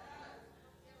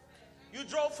 You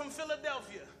drove from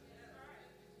Philadelphia.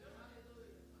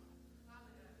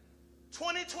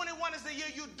 2021 is the year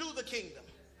you do the kingdom.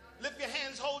 Lift your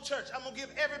hands, whole church. I'm going to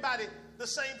give everybody the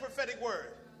same prophetic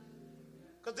word.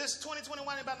 Because this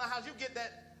 2021 ain't about no house. You get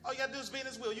that. All you got to do is be in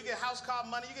his will. You get house, car,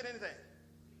 money. You get anything.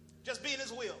 Just be in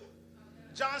his will.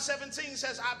 John 17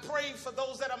 says, I pray for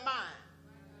those that are mine.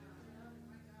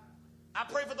 I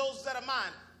pray for those that are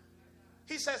mine.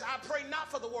 He says, I pray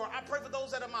not for the world. I pray for those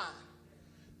that are mine.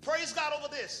 Praise God over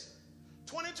this.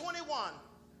 2021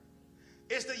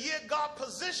 is the year God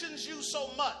positions you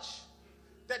so much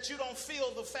that you don't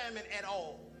feel the famine at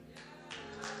all.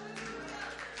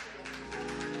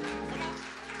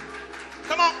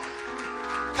 Come on.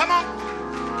 Come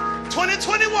on.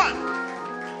 2021.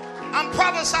 I'm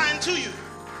prophesying to you.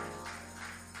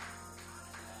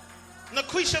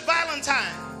 Laquisha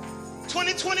Valentine.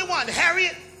 2021.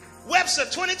 Harriet Webster.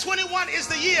 2021 is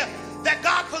the year that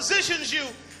God positions you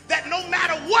that no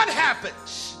matter what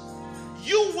happens,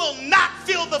 you will not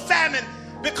feel the famine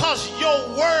because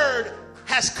your word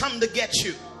has come to get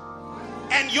you.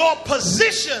 And your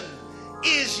position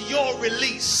is your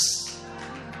release.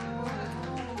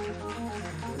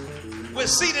 We're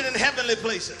seated in heavenly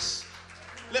places.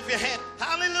 Lift your hand.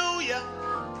 Hallelujah.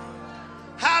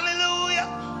 Hallelujah.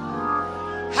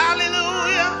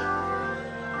 Hallelujah.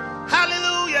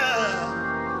 Hallelujah.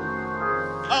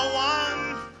 A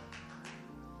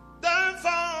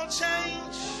wonderful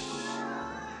change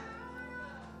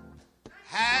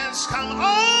has come over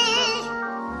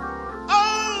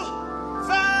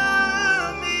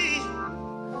me.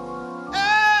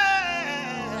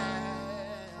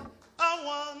 A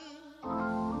wonderful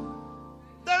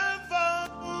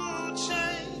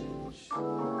change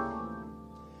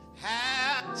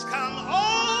has come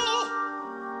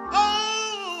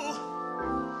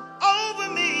over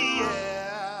me.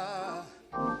 Yeah.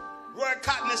 Roy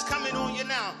Cotton is coming on you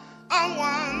now. A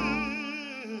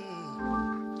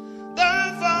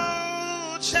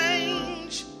wonderful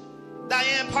change.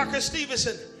 Diane Parker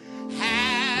Stevenson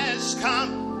has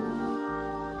come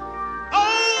over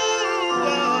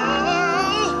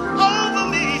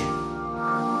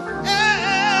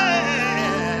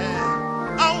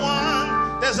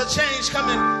There's a change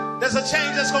coming. There's a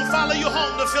change that's going to follow you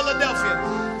home to Philadelphia.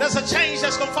 There's a change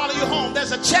that's going to follow you home.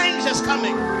 There's a change that's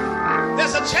coming.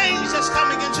 There's a change that's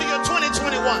coming into your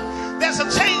 2021. There's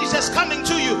a change that's coming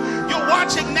to you. You're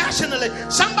watching nationally.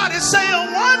 Somebody say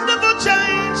a wonderful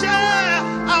change. Yeah,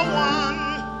 I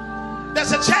won.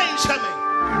 There's a change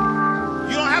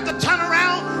coming. You don't have to turn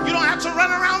around. You don't have to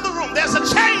run around the room. There's a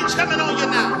change coming on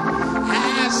you now.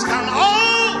 Has come.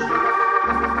 Oh,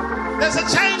 there's a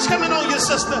change coming on you,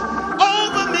 sister.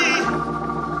 Over me.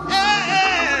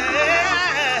 Yeah,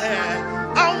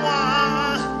 I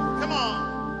won. Come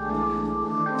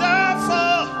on.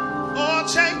 Therefore, oh,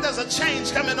 change. There's a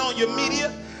change coming on you,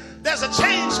 media. There's a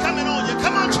change coming on you.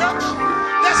 Come on, church.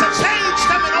 There's a change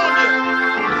coming on you.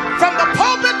 From the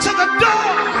pulpit to the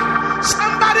door.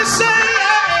 Somebody say,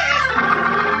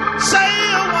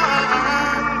 say a one.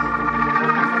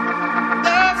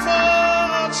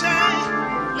 Therefore, change.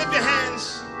 Lift your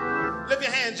hands. Lift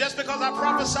your hands. Just because I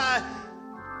prophesy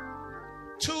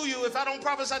to you, if I don't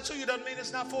prophesy to you, doesn't mean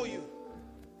it's not for you.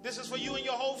 This is for you and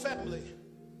your whole family.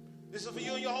 This is for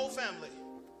you and your whole family.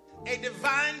 A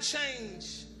divine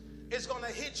change is going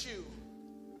to hit you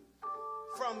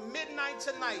from midnight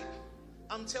tonight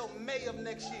until May of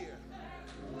next year.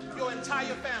 Your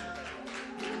entire family.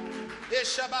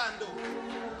 Ishabando.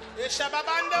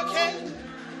 Ishababando ke.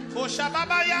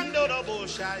 Oshababayando do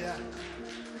boshaya.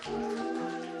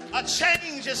 A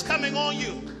change is coming on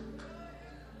you.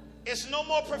 It's no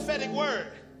more prophetic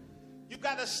word. You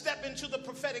got to step into the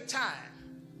prophetic time.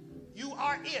 You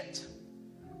are it.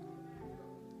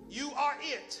 You are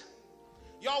it.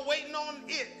 Y'all waiting on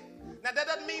it. Now that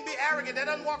doesn't mean be arrogant. That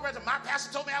doesn't walk around and say, my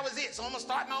pastor told me I was it, so I'm gonna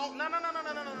start my own. No.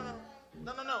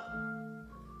 No.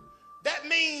 That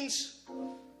means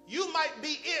you might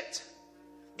be it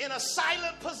in a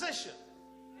silent position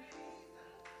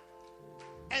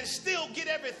and still get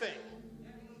everything.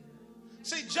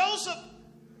 See, Joseph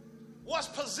was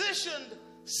positioned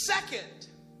second,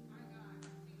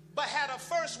 but had a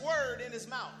first word in his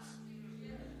mouth.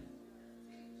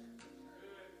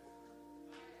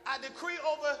 I decree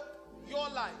over your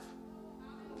life,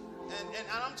 and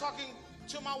I'm talking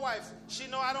to my wife. She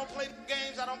know I don't play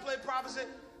games. I don't play prophecy.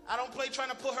 I don't play trying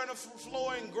to put her on the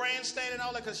floor and grandstand and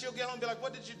all that, because she'll get home and be like,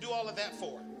 what did you do all of that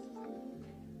for?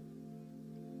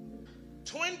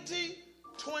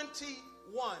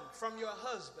 2021 from your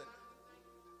husband,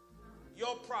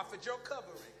 your prophet, your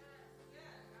covering.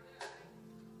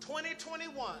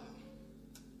 2021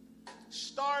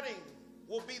 starting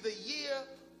will be the year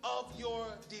of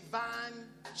your divine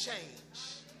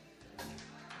change.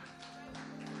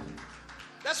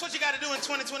 That's what you got to do in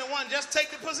 2021. Just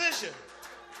take the position.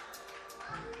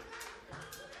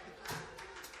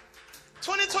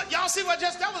 2020, y'all see what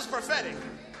that was prophetic.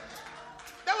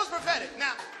 That was prophetic.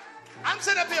 Now, I'm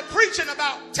sitting up here preaching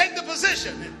about take the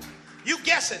position. And you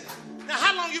guessing. Now,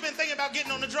 how long you been thinking about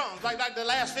getting on the drums? Like the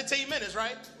last 15 minutes,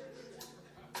 right?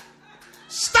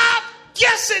 Stop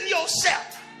guessing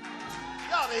yourself.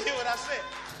 Y'all didn't hear what I said.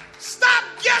 Stop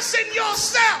guessing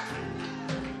yourself.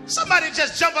 Somebody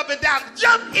just jump up and down.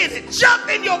 Jump in it. Jump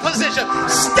in your position.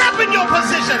 Step in your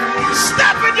position.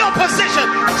 Step in your position.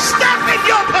 Step in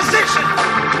your position.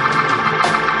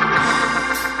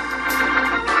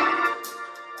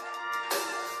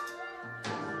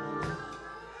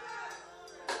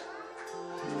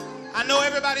 I know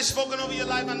everybody's spoken over your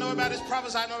life. I know everybody's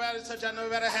prophesied. I know everybody's touched. I know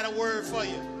everybody had a word for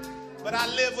you. But I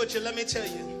live with you. Let me tell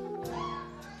you.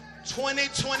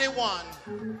 2021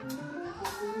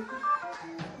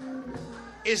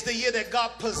 is the year that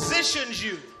God positions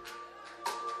you.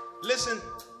 Listen,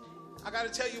 I got to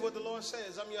tell you what the Lord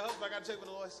says. I'm your husband. I got to tell you what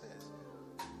the Lord says.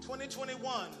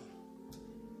 2021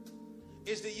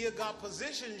 is the year God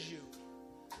positions you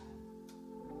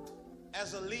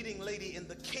as a leading lady in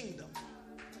the kingdom.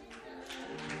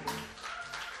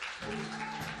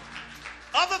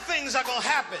 Other things are going to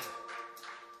happen,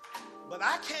 but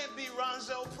I can't be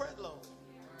Ronzel Pretlow.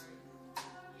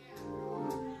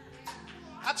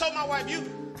 I told my wife, you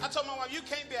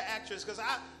can't be an actress, because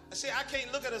I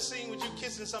can't look at a scene with you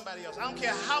kissing somebody else. I don't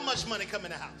care how much money come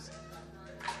in the house.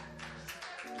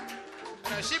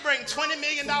 You know, she bring $20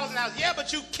 million in the house. Yeah,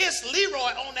 but you kissed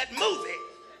Leroy on that movie.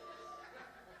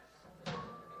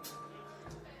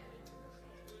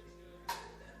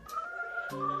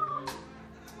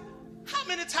 How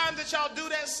many times did y'all do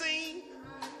that scene?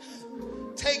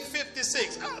 Take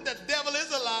 56. Oh, the devil is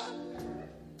a lie.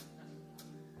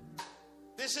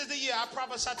 This is the year I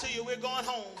prophesy to you. We're going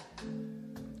home.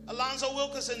 Alonzo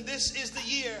Wilkerson, this is the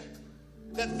year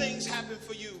that things happen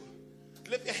for you.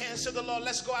 Lift your hands to the Lord.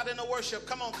 Let's go out into worship.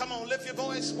 Come on. Lift your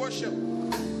voice. Worship.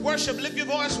 Worship. Lift your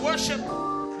voice. Worship.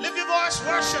 Lift your voice,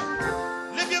 worship.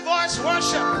 Lift your voice,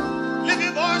 worship. Lift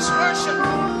your voice, worship.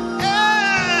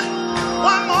 Yeah.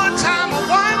 One more time, a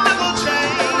wonderful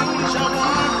change. A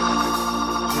wonderful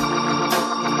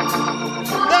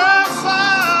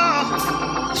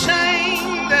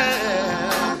change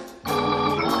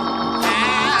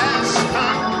has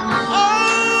come.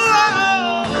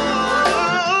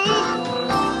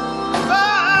 For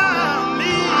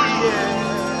me.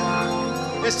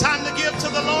 Yeah. It's time to give to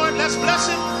the Lord. Let's bless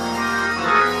him.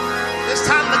 It's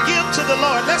time to give to the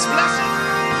Lord. Let's bless him.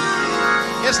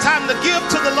 It's time to give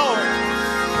to the Lord.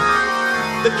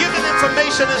 The giving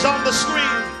information is on the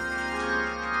screen.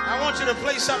 I want you to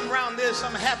play something around this.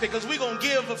 I'm happy because we're going to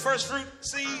give a first fruit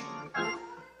seed.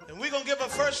 And we're going to give a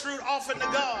first fruit offering to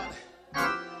God.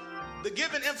 The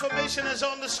giving information is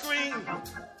on the screen.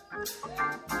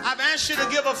 I've asked you to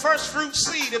give a first fruit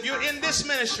seed if you're in this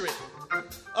ministry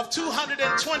of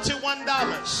 $221.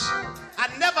 I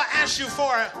never asked you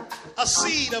for a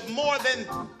seed of more than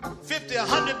 $50,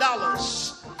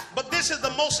 $100. But this is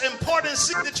the most important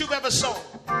seed that you've ever sown.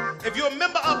 If you're a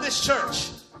member of this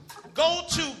church, go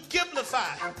to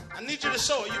Givelify. I need you to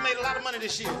sow it. You made a lot of money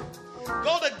this year.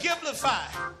 Go to Givelify.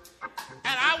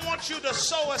 And I want you to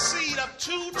sow a seed of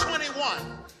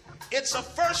 $221. It's a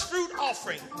first fruit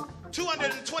offering.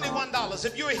 $221.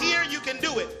 If you're here, you can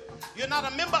do it. You're not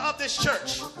a member of this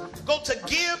church. Go to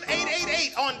Give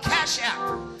 888 on Cash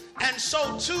App and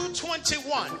sow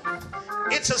 $221.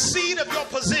 It's a seed of your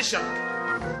position.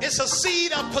 It's a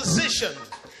seed of position.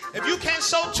 If you can't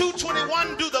sow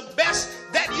 $221, do the best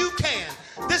that you can.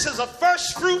 This is a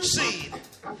first fruit seed.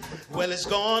 Well, it's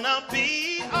gonna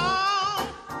be all.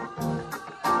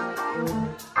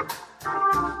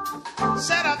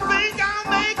 Said I think I'll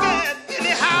make it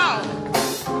anyhow.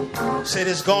 Said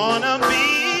it's gonna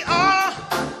be all.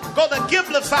 Go to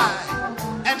Givelify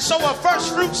and sow a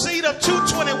first fruit seed of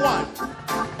 $221.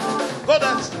 Go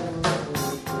to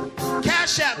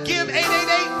Cash App, Give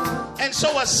 888 and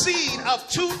sow a seed of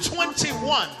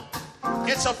 $221.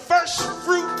 It's a first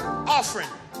fruit offering.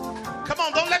 Come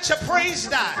on, don't let your praise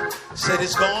die. Said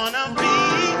it's gonna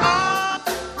be all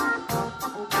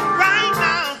right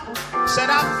now. Said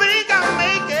I think I'll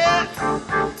make it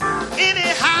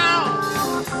anyhow.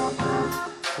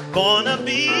 Gonna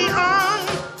be on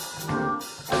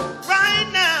right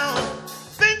now.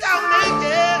 Think I'll make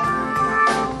it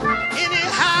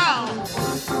anyhow.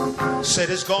 Said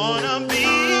it's gonna be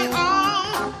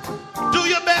on. Do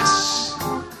your best.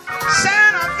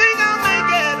 Said I think I'll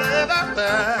make it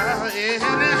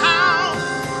anyhow.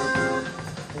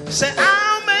 Said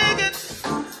I'll make it.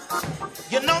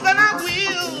 You know that I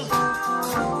will.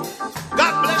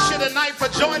 God bless you tonight for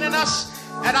joining us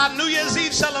at our New Year's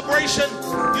Eve celebration.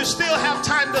 You still have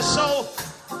time to sow.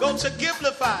 Go to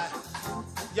Givelify.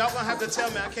 Y'all gonna have to tell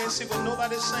me. I can't see what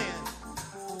nobody's saying.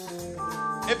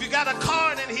 If you got a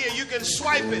card in here, you can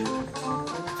swipe it.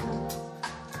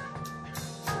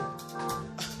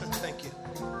 Thank you.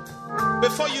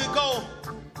 Before you go,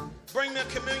 bring me a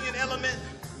communion element.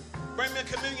 Bring me a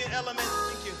communion element.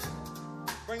 Thank you.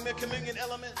 Bring me a communion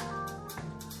element.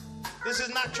 This is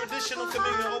not traditional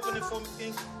communion. Open it for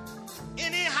me.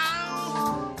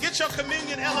 Anyhow, get your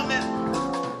communion element.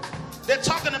 They're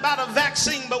talking about a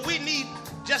vaccine, but we need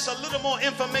just a little more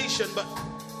information. But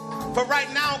for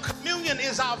right now, communion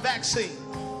is our vaccine.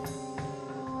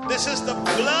 This is the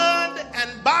blood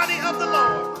and body of the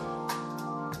Lord.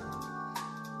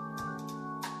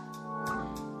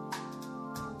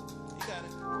 You got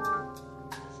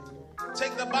it.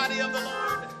 Take the body of the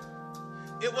Lord.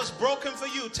 It was broken for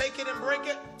you. Take it and break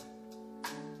it.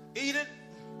 Eat it.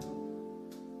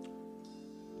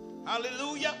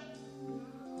 Hallelujah.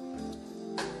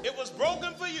 It was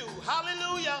broken for you.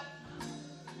 Hallelujah.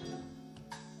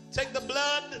 Take the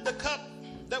blood, the cup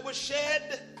that was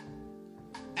shed,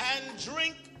 and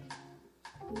drink.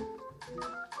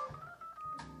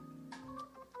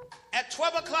 At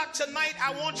 12 o'clock tonight,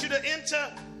 I want you to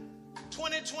enter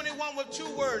 2021 with two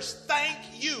words. Thank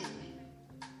you.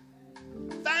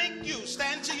 Thank you.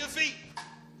 Stand to your feet.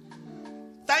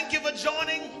 Thank you for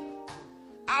joining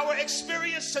our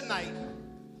experience tonight.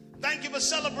 Thank you for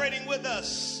celebrating with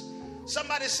us.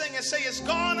 Somebody sing and say, it's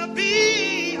gonna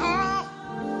be all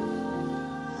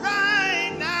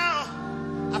right now.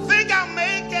 I think I'll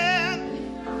make it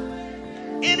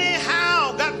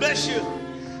anyhow. God bless you.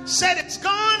 Said it's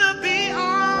gonna be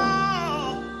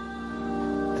all.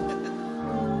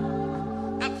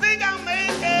 I think I'll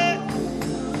make it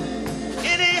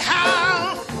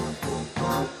anyhow.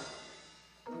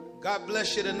 God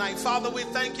bless you tonight. Father, we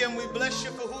thank you and we bless you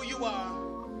for who you are.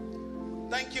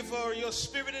 Thank you for your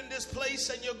spirit in this place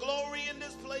and your glory in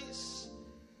this place.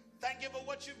 Thank you for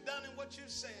what you've done and what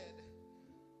you've said.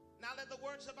 Now let the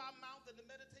words of our mouth and the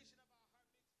meditation of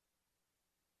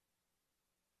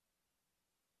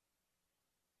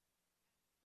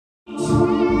our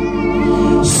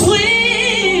heart.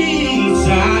 Sweet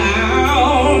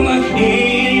sound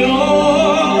in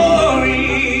your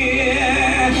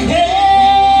ear.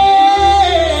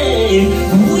 Hey,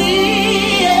 we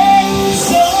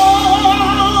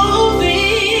exalt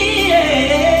thee.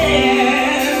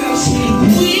 Yes,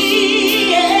 we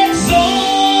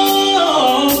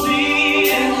exalt thee.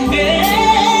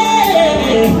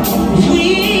 Hey, we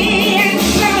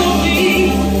exalt thee.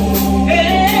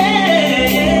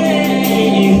 Hey,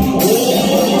 oh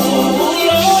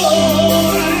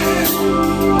Lord,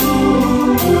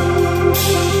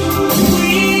 we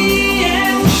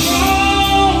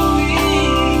exalt thee.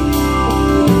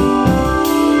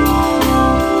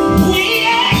 We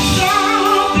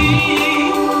exalt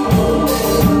thee.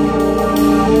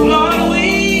 Lord, we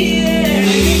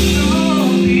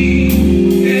exalt thee.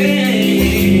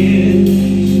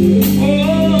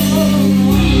 Oh.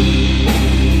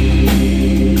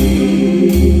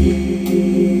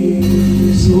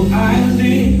 So I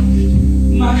lift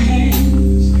my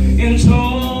hands in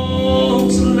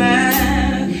total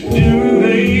adoration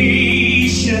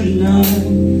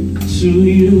unto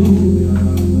you,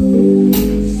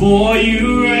 for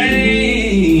you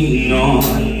reign on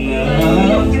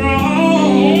the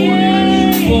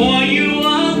throne, for you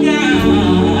are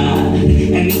God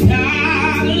and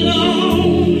God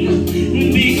alone.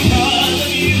 Because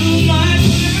of you, my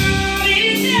cloudy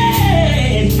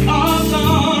days are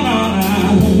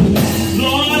gone.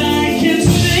 Lord, I can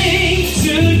sing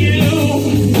to you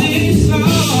this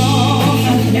song,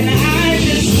 and I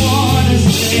just want to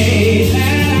say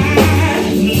that I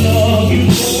love you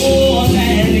more than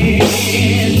anything.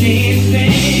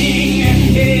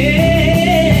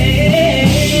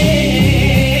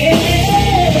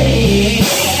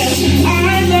 I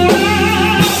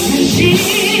love you,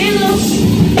 Jesus.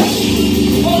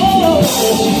 Oh,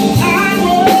 I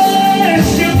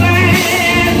worship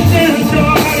and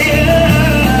adore you.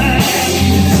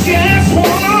 Just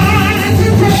want to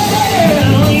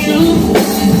tell you,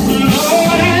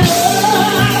 Lord, I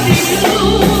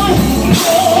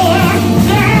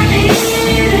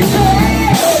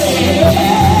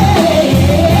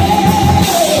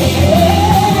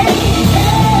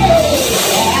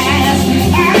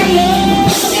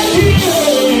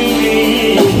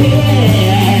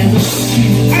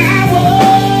you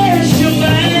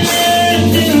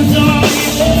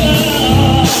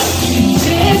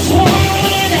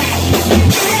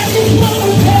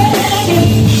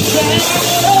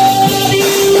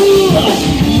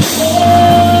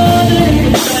more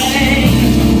than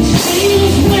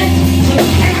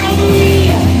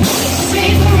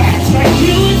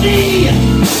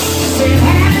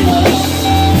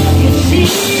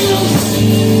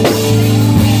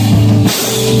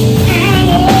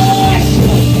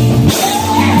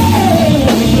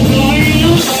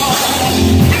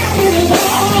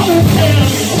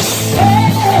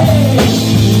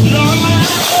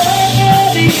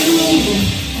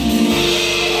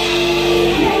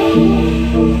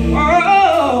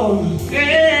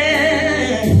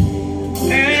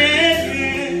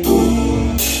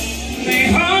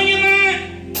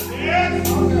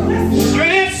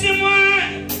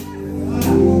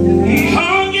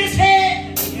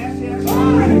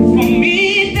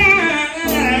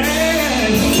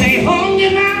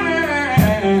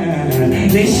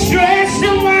They stretched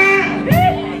him wide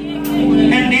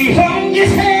and they hung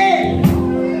his head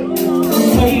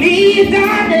for me,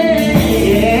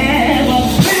 darling. Yeah,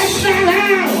 but that's not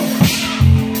how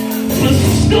the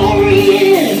story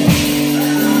is.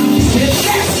 Said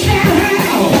that's not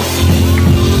how the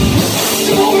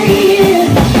story is.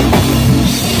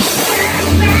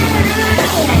 That's not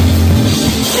how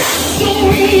the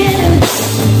story is.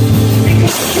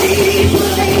 Because he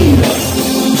believed.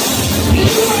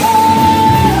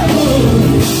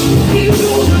 He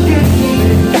rose again for me.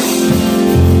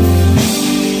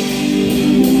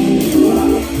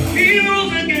 He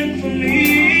rose again for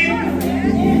me.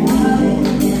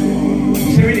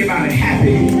 Is there anybody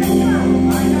happy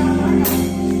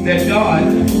that God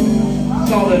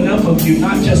thought enough of you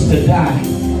not just to die,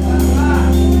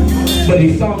 but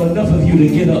he thought enough of you to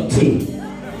get up too?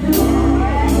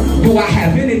 Do I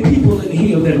have any people in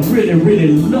here that really, really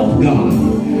love God?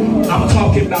 I'm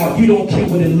talking about you don't care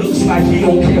what it looks like. You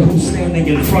don't care who's standing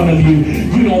in front of you.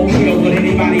 You don't care what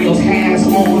anybody else has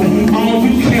on. All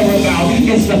you care about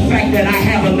is the fact that I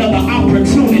have another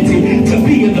opportunity to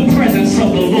be in the presence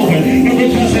of the Lord. And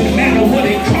it doesn't matter what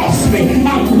it costs me.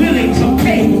 I'm willing to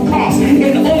pay the cost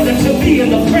in order to be in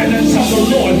the presence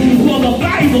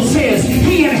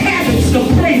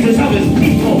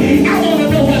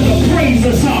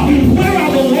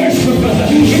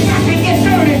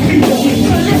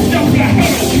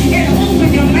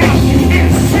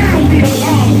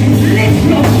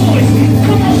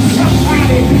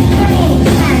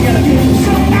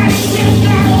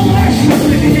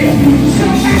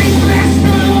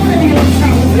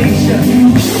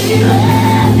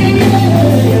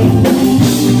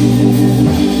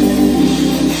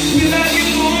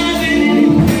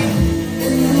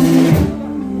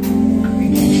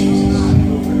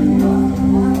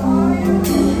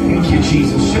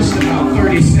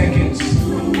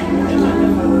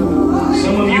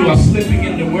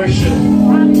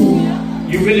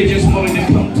You really just wanted to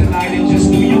come tonight and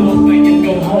just do your little thing and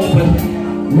go home, but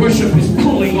worship is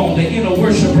pulling on the inner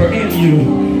worshiper in you.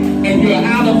 And you're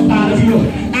out of the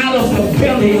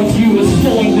belly of you is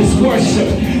flowing this worship.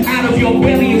 Out of your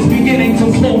belly is beginning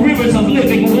to flow rivers of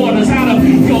living waters. Out of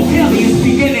your belly is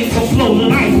beginning to flow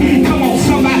life. Come on,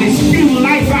 somebody, spew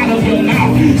life out of your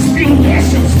mouth. Spew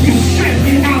worship, spew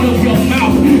strength out of your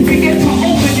mouth. Begin to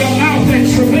open your mouth and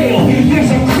travail.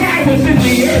 There's a cry within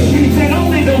the earth that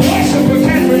only the worshiper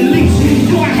can release.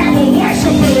 Do I have a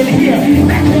worshiper in here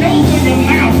that can open your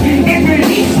mouth and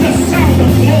release the sound of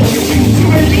glory? To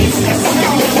release the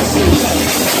sound of truth.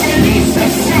 Release the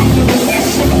sound of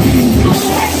worship. The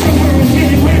worshiper is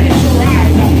getting ready to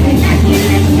rise. And we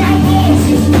lift our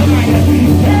voices tonight.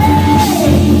 Oh,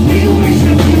 we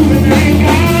worship you tonight,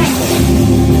 God.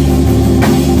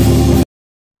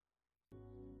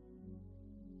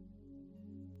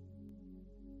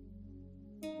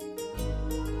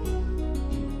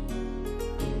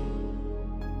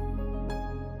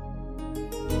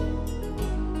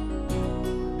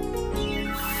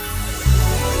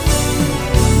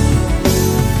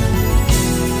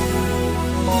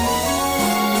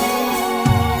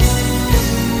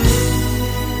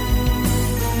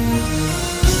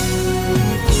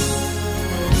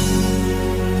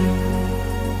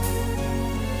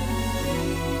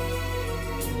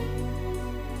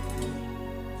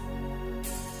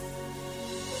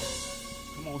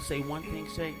 Say one thing,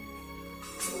 say.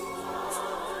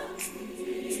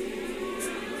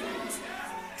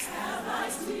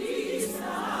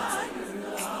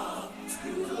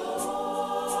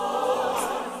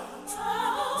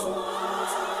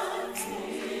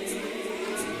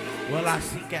 Will I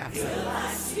seek after?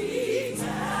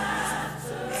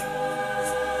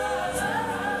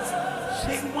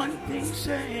 Say one thing,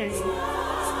 say.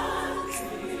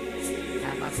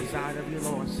 Have I desired of you,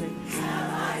 Lord? Say.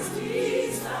 Have I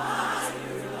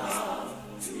desired of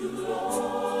you,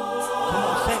 Lord? Come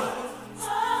on, say.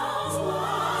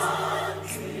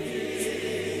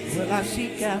 Will I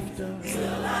seek after?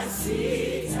 Will I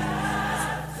seek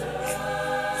after?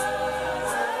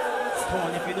 Come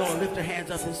on, if you know it, lift your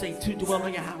hands up and say, to dwell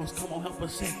in your house. Come on, help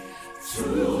us sing. To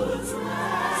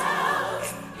dwell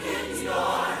in your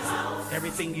house.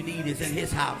 Everything you need is in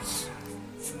his house.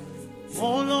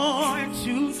 Oh Lord,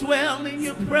 to dwell in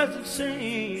your presence,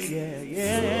 sing, yeah,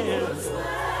 yeah.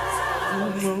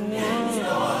 To dwell in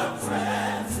your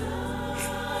presence.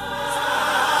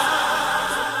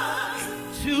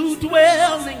 To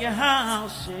dwell in your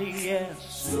house, say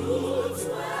yes. To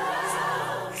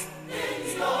dwell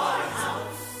in your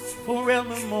house.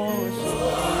 Forevermore,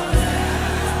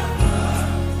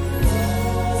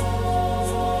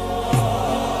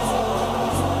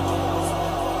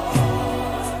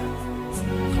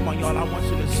 y'all, I want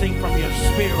you to sing from your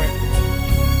spirit.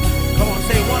 Come on,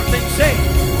 say one thing, say.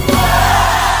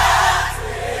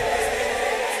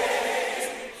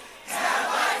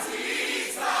 Have I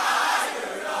desired of you,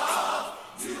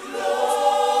 Lord?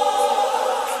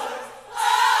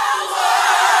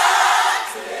 One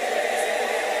thing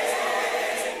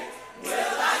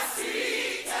will I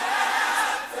seek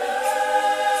after.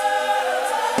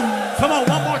 Come on,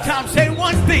 one more time, say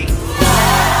one thing.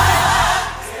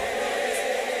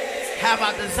 Have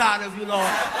I desired of you, Lord?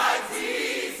 Have I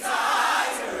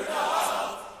desired of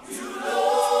you,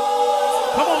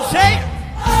 Lord? Come on, say it.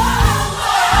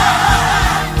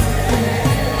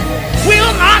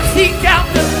 Will not seek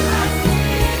after.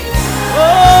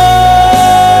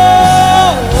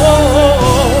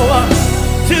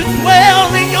 To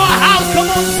dwell in your house. Come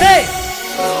on, say it.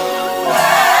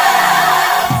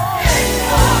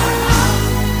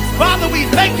 Father, we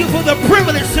thank you for the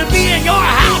privilege to be in your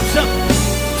house.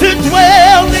 To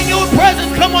dwell in your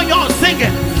presence. Come on, y'all, sing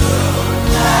it.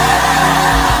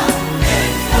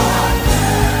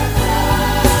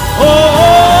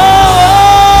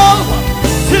 Oh,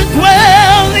 to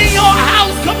dwell in your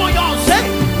house. Come on, y'all, sing it.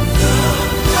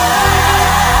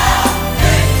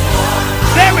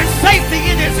 There is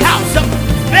safety in this house.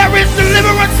 There is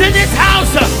deliverance in this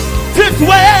house. To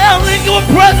dwell in your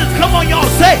presence. Come on, y'all,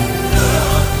 say it.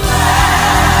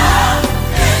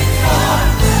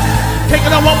 Take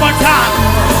it on one more time.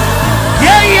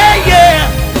 Yeah, yeah,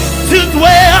 yeah. To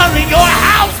dwell in your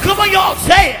house. Come on, y'all,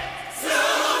 say it. To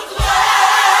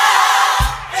dwell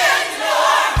in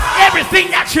your house.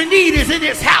 Everything that you need is in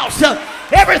this house.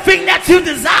 Everything that you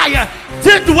desire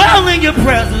to dwell in your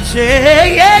presence. Yeah,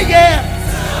 yeah, yeah.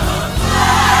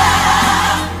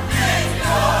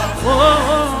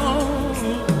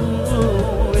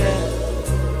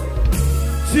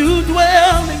 To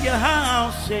dwell in your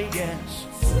house. Say yes.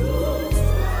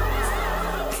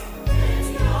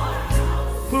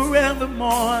 Forevermore.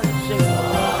 forevermore.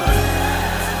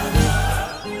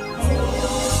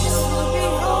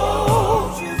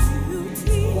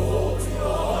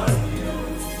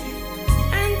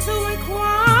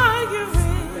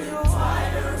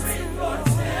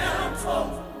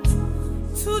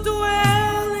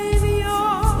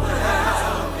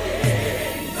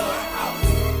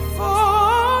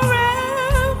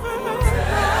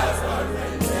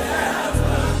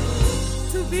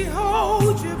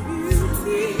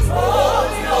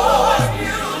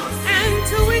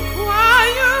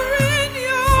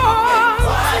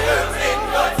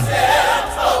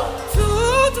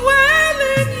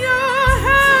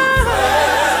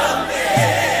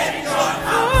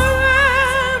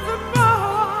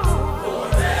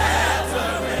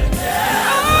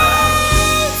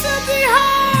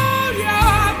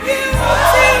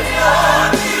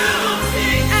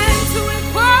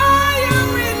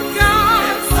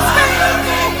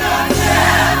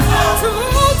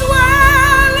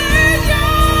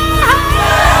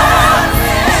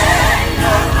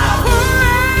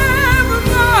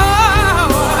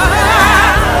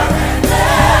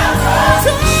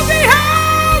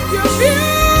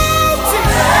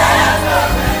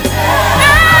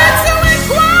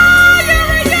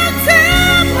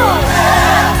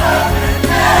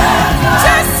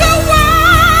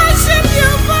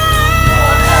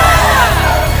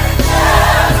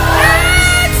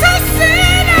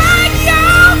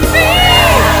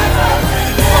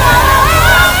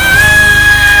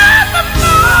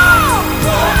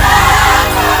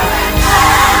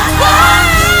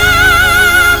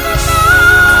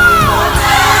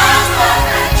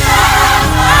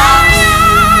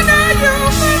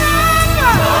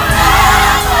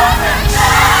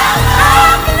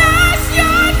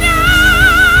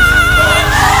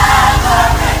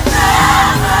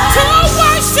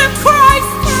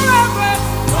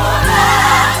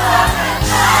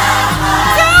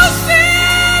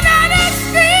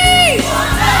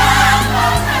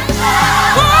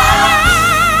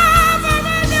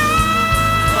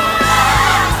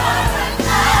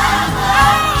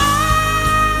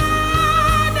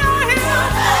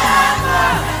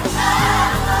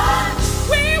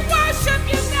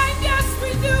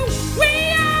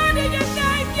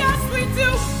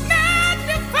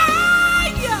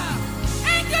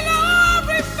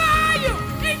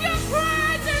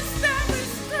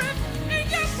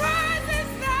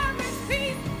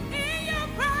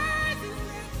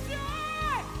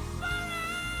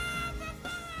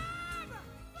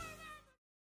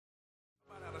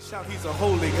 Shout, he's a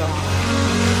holy God.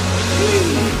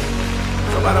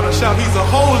 Somebody ought to shout, he's a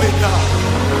holy God.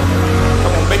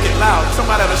 Come on, make it loud.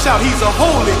 Somebody ought to shout, he's a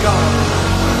holy God.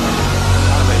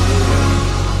 Hallelujah.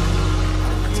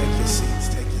 Take your seats,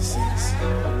 take your seats.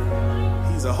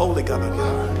 He's a holy God.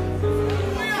 Hallelujah.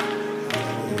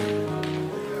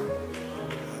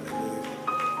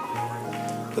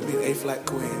 Put me an A-flat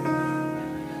queen.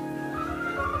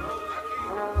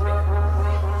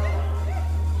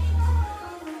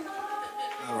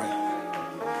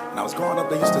 When I was growing up,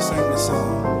 they used to sing this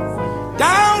song.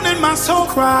 Down in my soul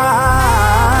cries.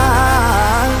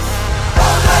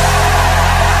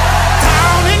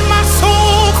 Down in my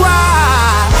soul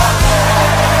cries.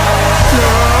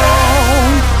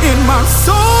 Down in my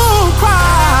soul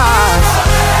cries.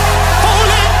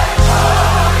 Holy.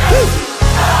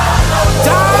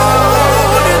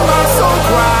 Down in my soul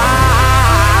cries.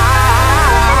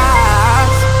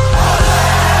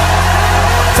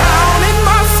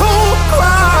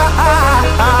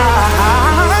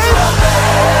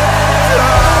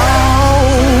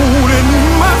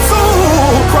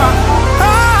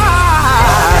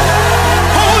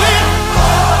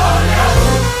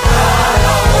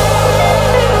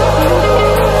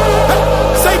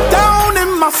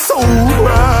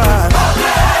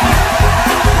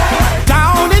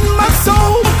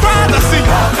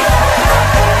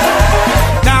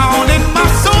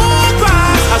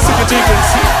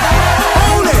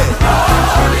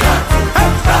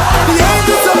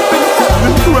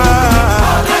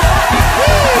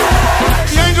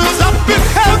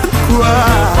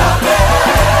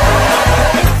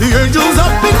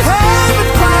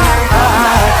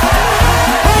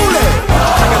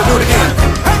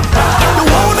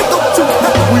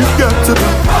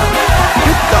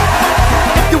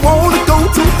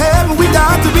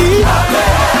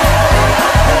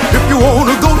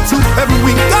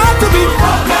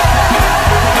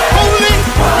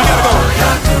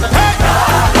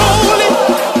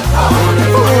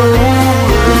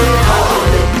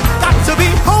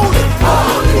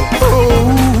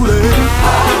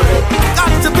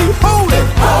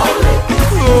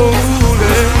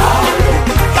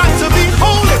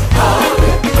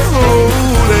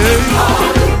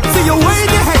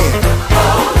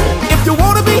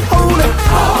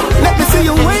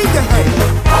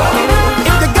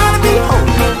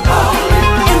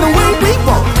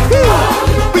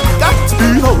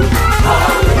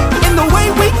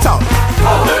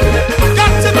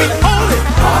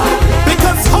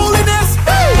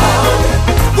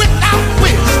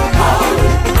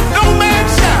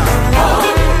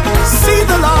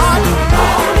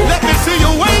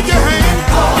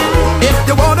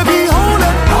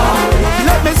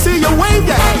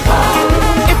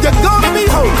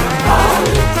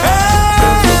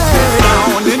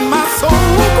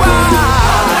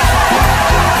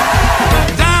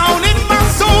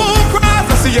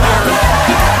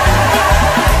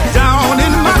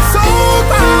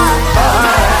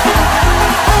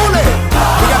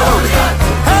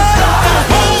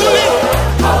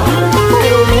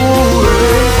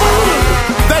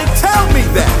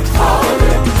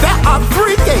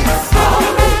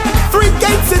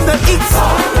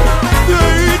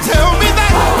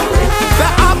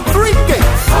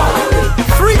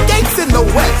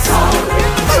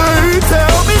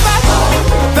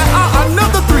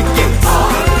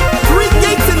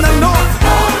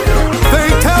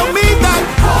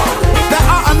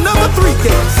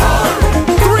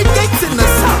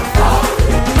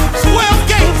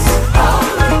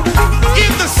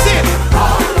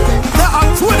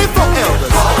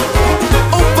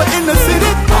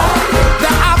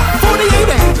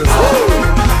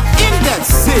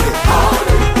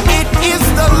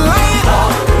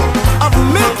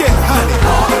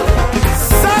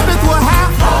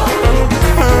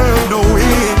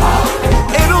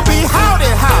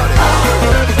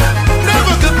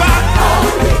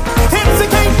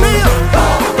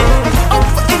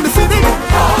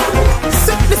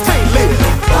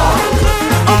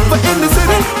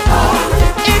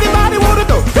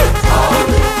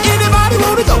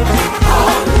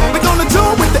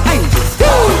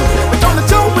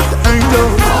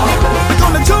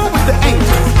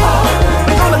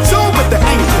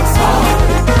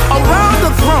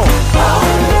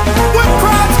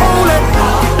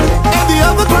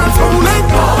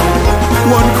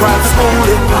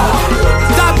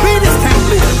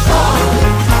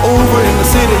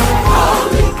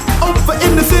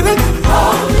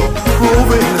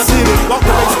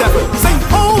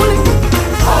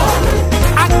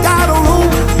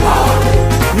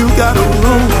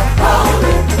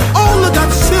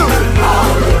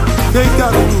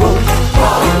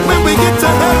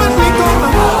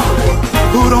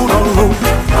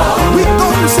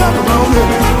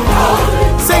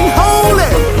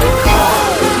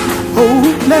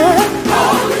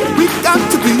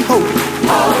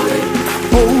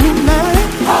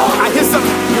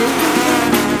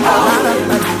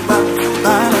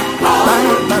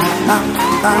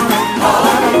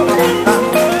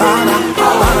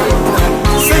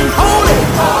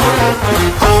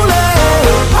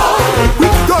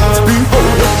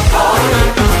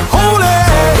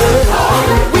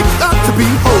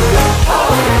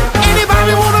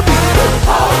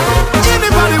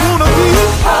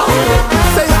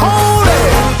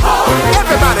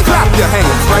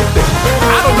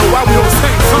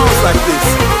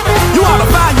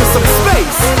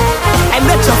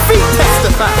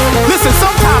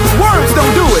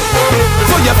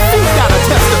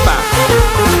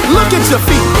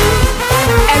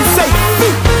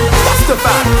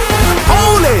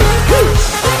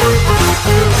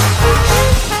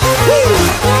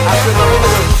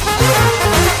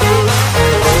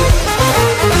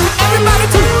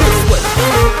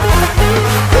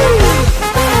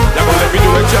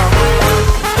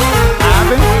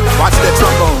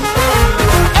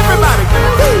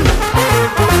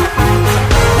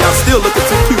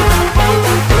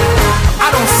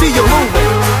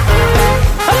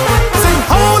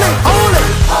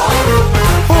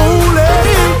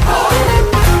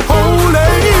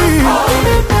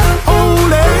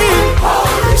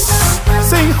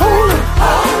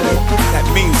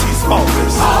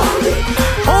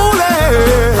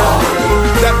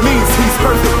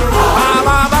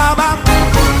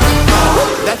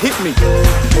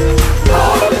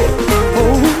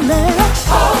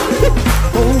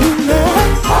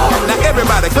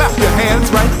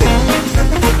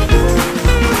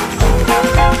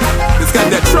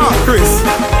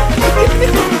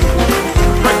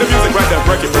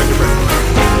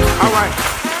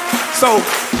 So,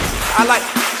 I like,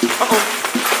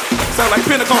 sound like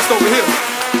Pentecost over here.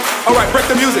 All right, break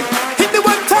the music. Hit me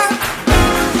one time.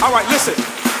 All right, listen.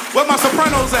 Where my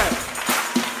sopranos at?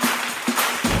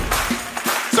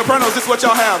 Sopranos, this is what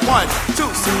y'all have. 1, 2,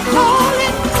 3. Holy,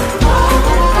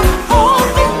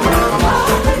 holy,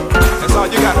 holy. That's all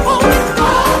you got. Holy,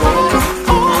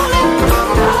 holy,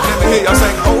 let me hear y'all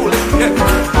sing holy. Yeah.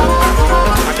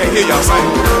 I can't hear y'all sing.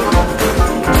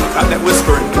 Got that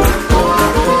whispering.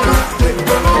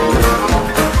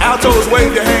 Altos,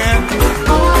 wave your hand.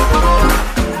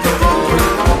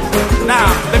 Now,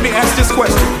 let me ask this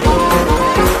question.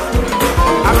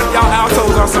 How many of y'all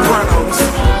altos are sopranos?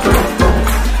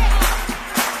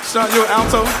 Sean, you an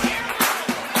alto?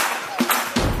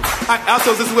 Alright,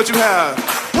 altos, this is what you have.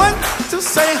 1, 2,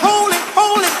 say holy,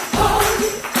 holy,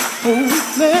 holy, holy,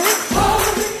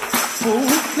 holy,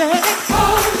 holy,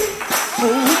 holy,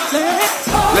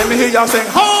 holy. Let me hear y'all sing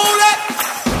holy.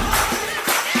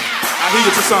 I hear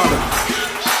you, Trasanda.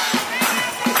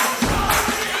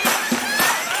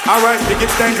 All right, it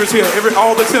gets dangerous here.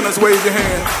 All the tenors, wave your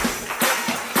hand.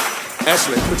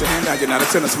 Ashley, put your hand down. You're not a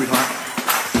tenor, sweetheart.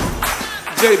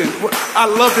 Jaden, I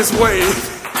love this wave.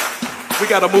 We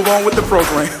got to move on with the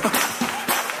program.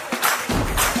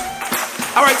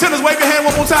 All right, tenors, wave your hand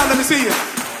one more time. Let me see you.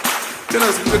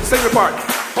 Tenors, sing your part.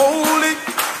 Holy,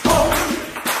 holy,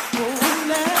 holy,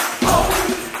 holy,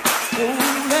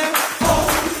 holy,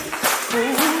 holy,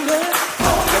 holy.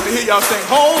 Let me hear y'all sing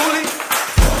holy.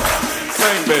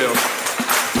 Sing, Bill.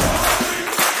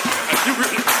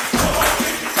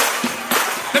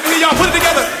 Let me hear y'all put it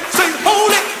together. Sing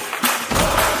holy.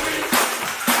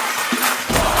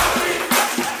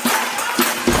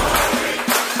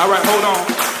 All right, hold on.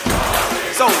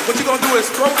 So what you're gonna do is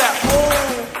throw that hole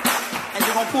and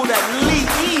you're gonna pull that lead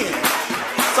in.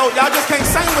 So y'all just can't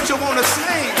sing what you want to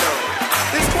sing though.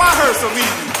 This choir rehearsal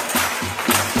meeting.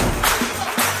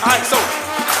 All right, so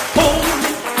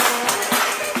holy,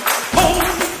 holy,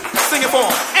 sing it for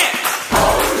them. And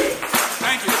holy,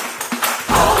 thank you.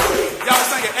 Holy, y'all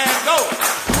sing it and go.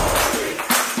 Holy,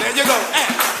 there you go.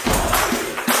 And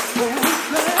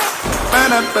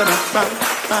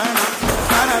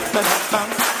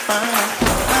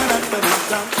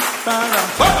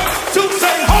holy.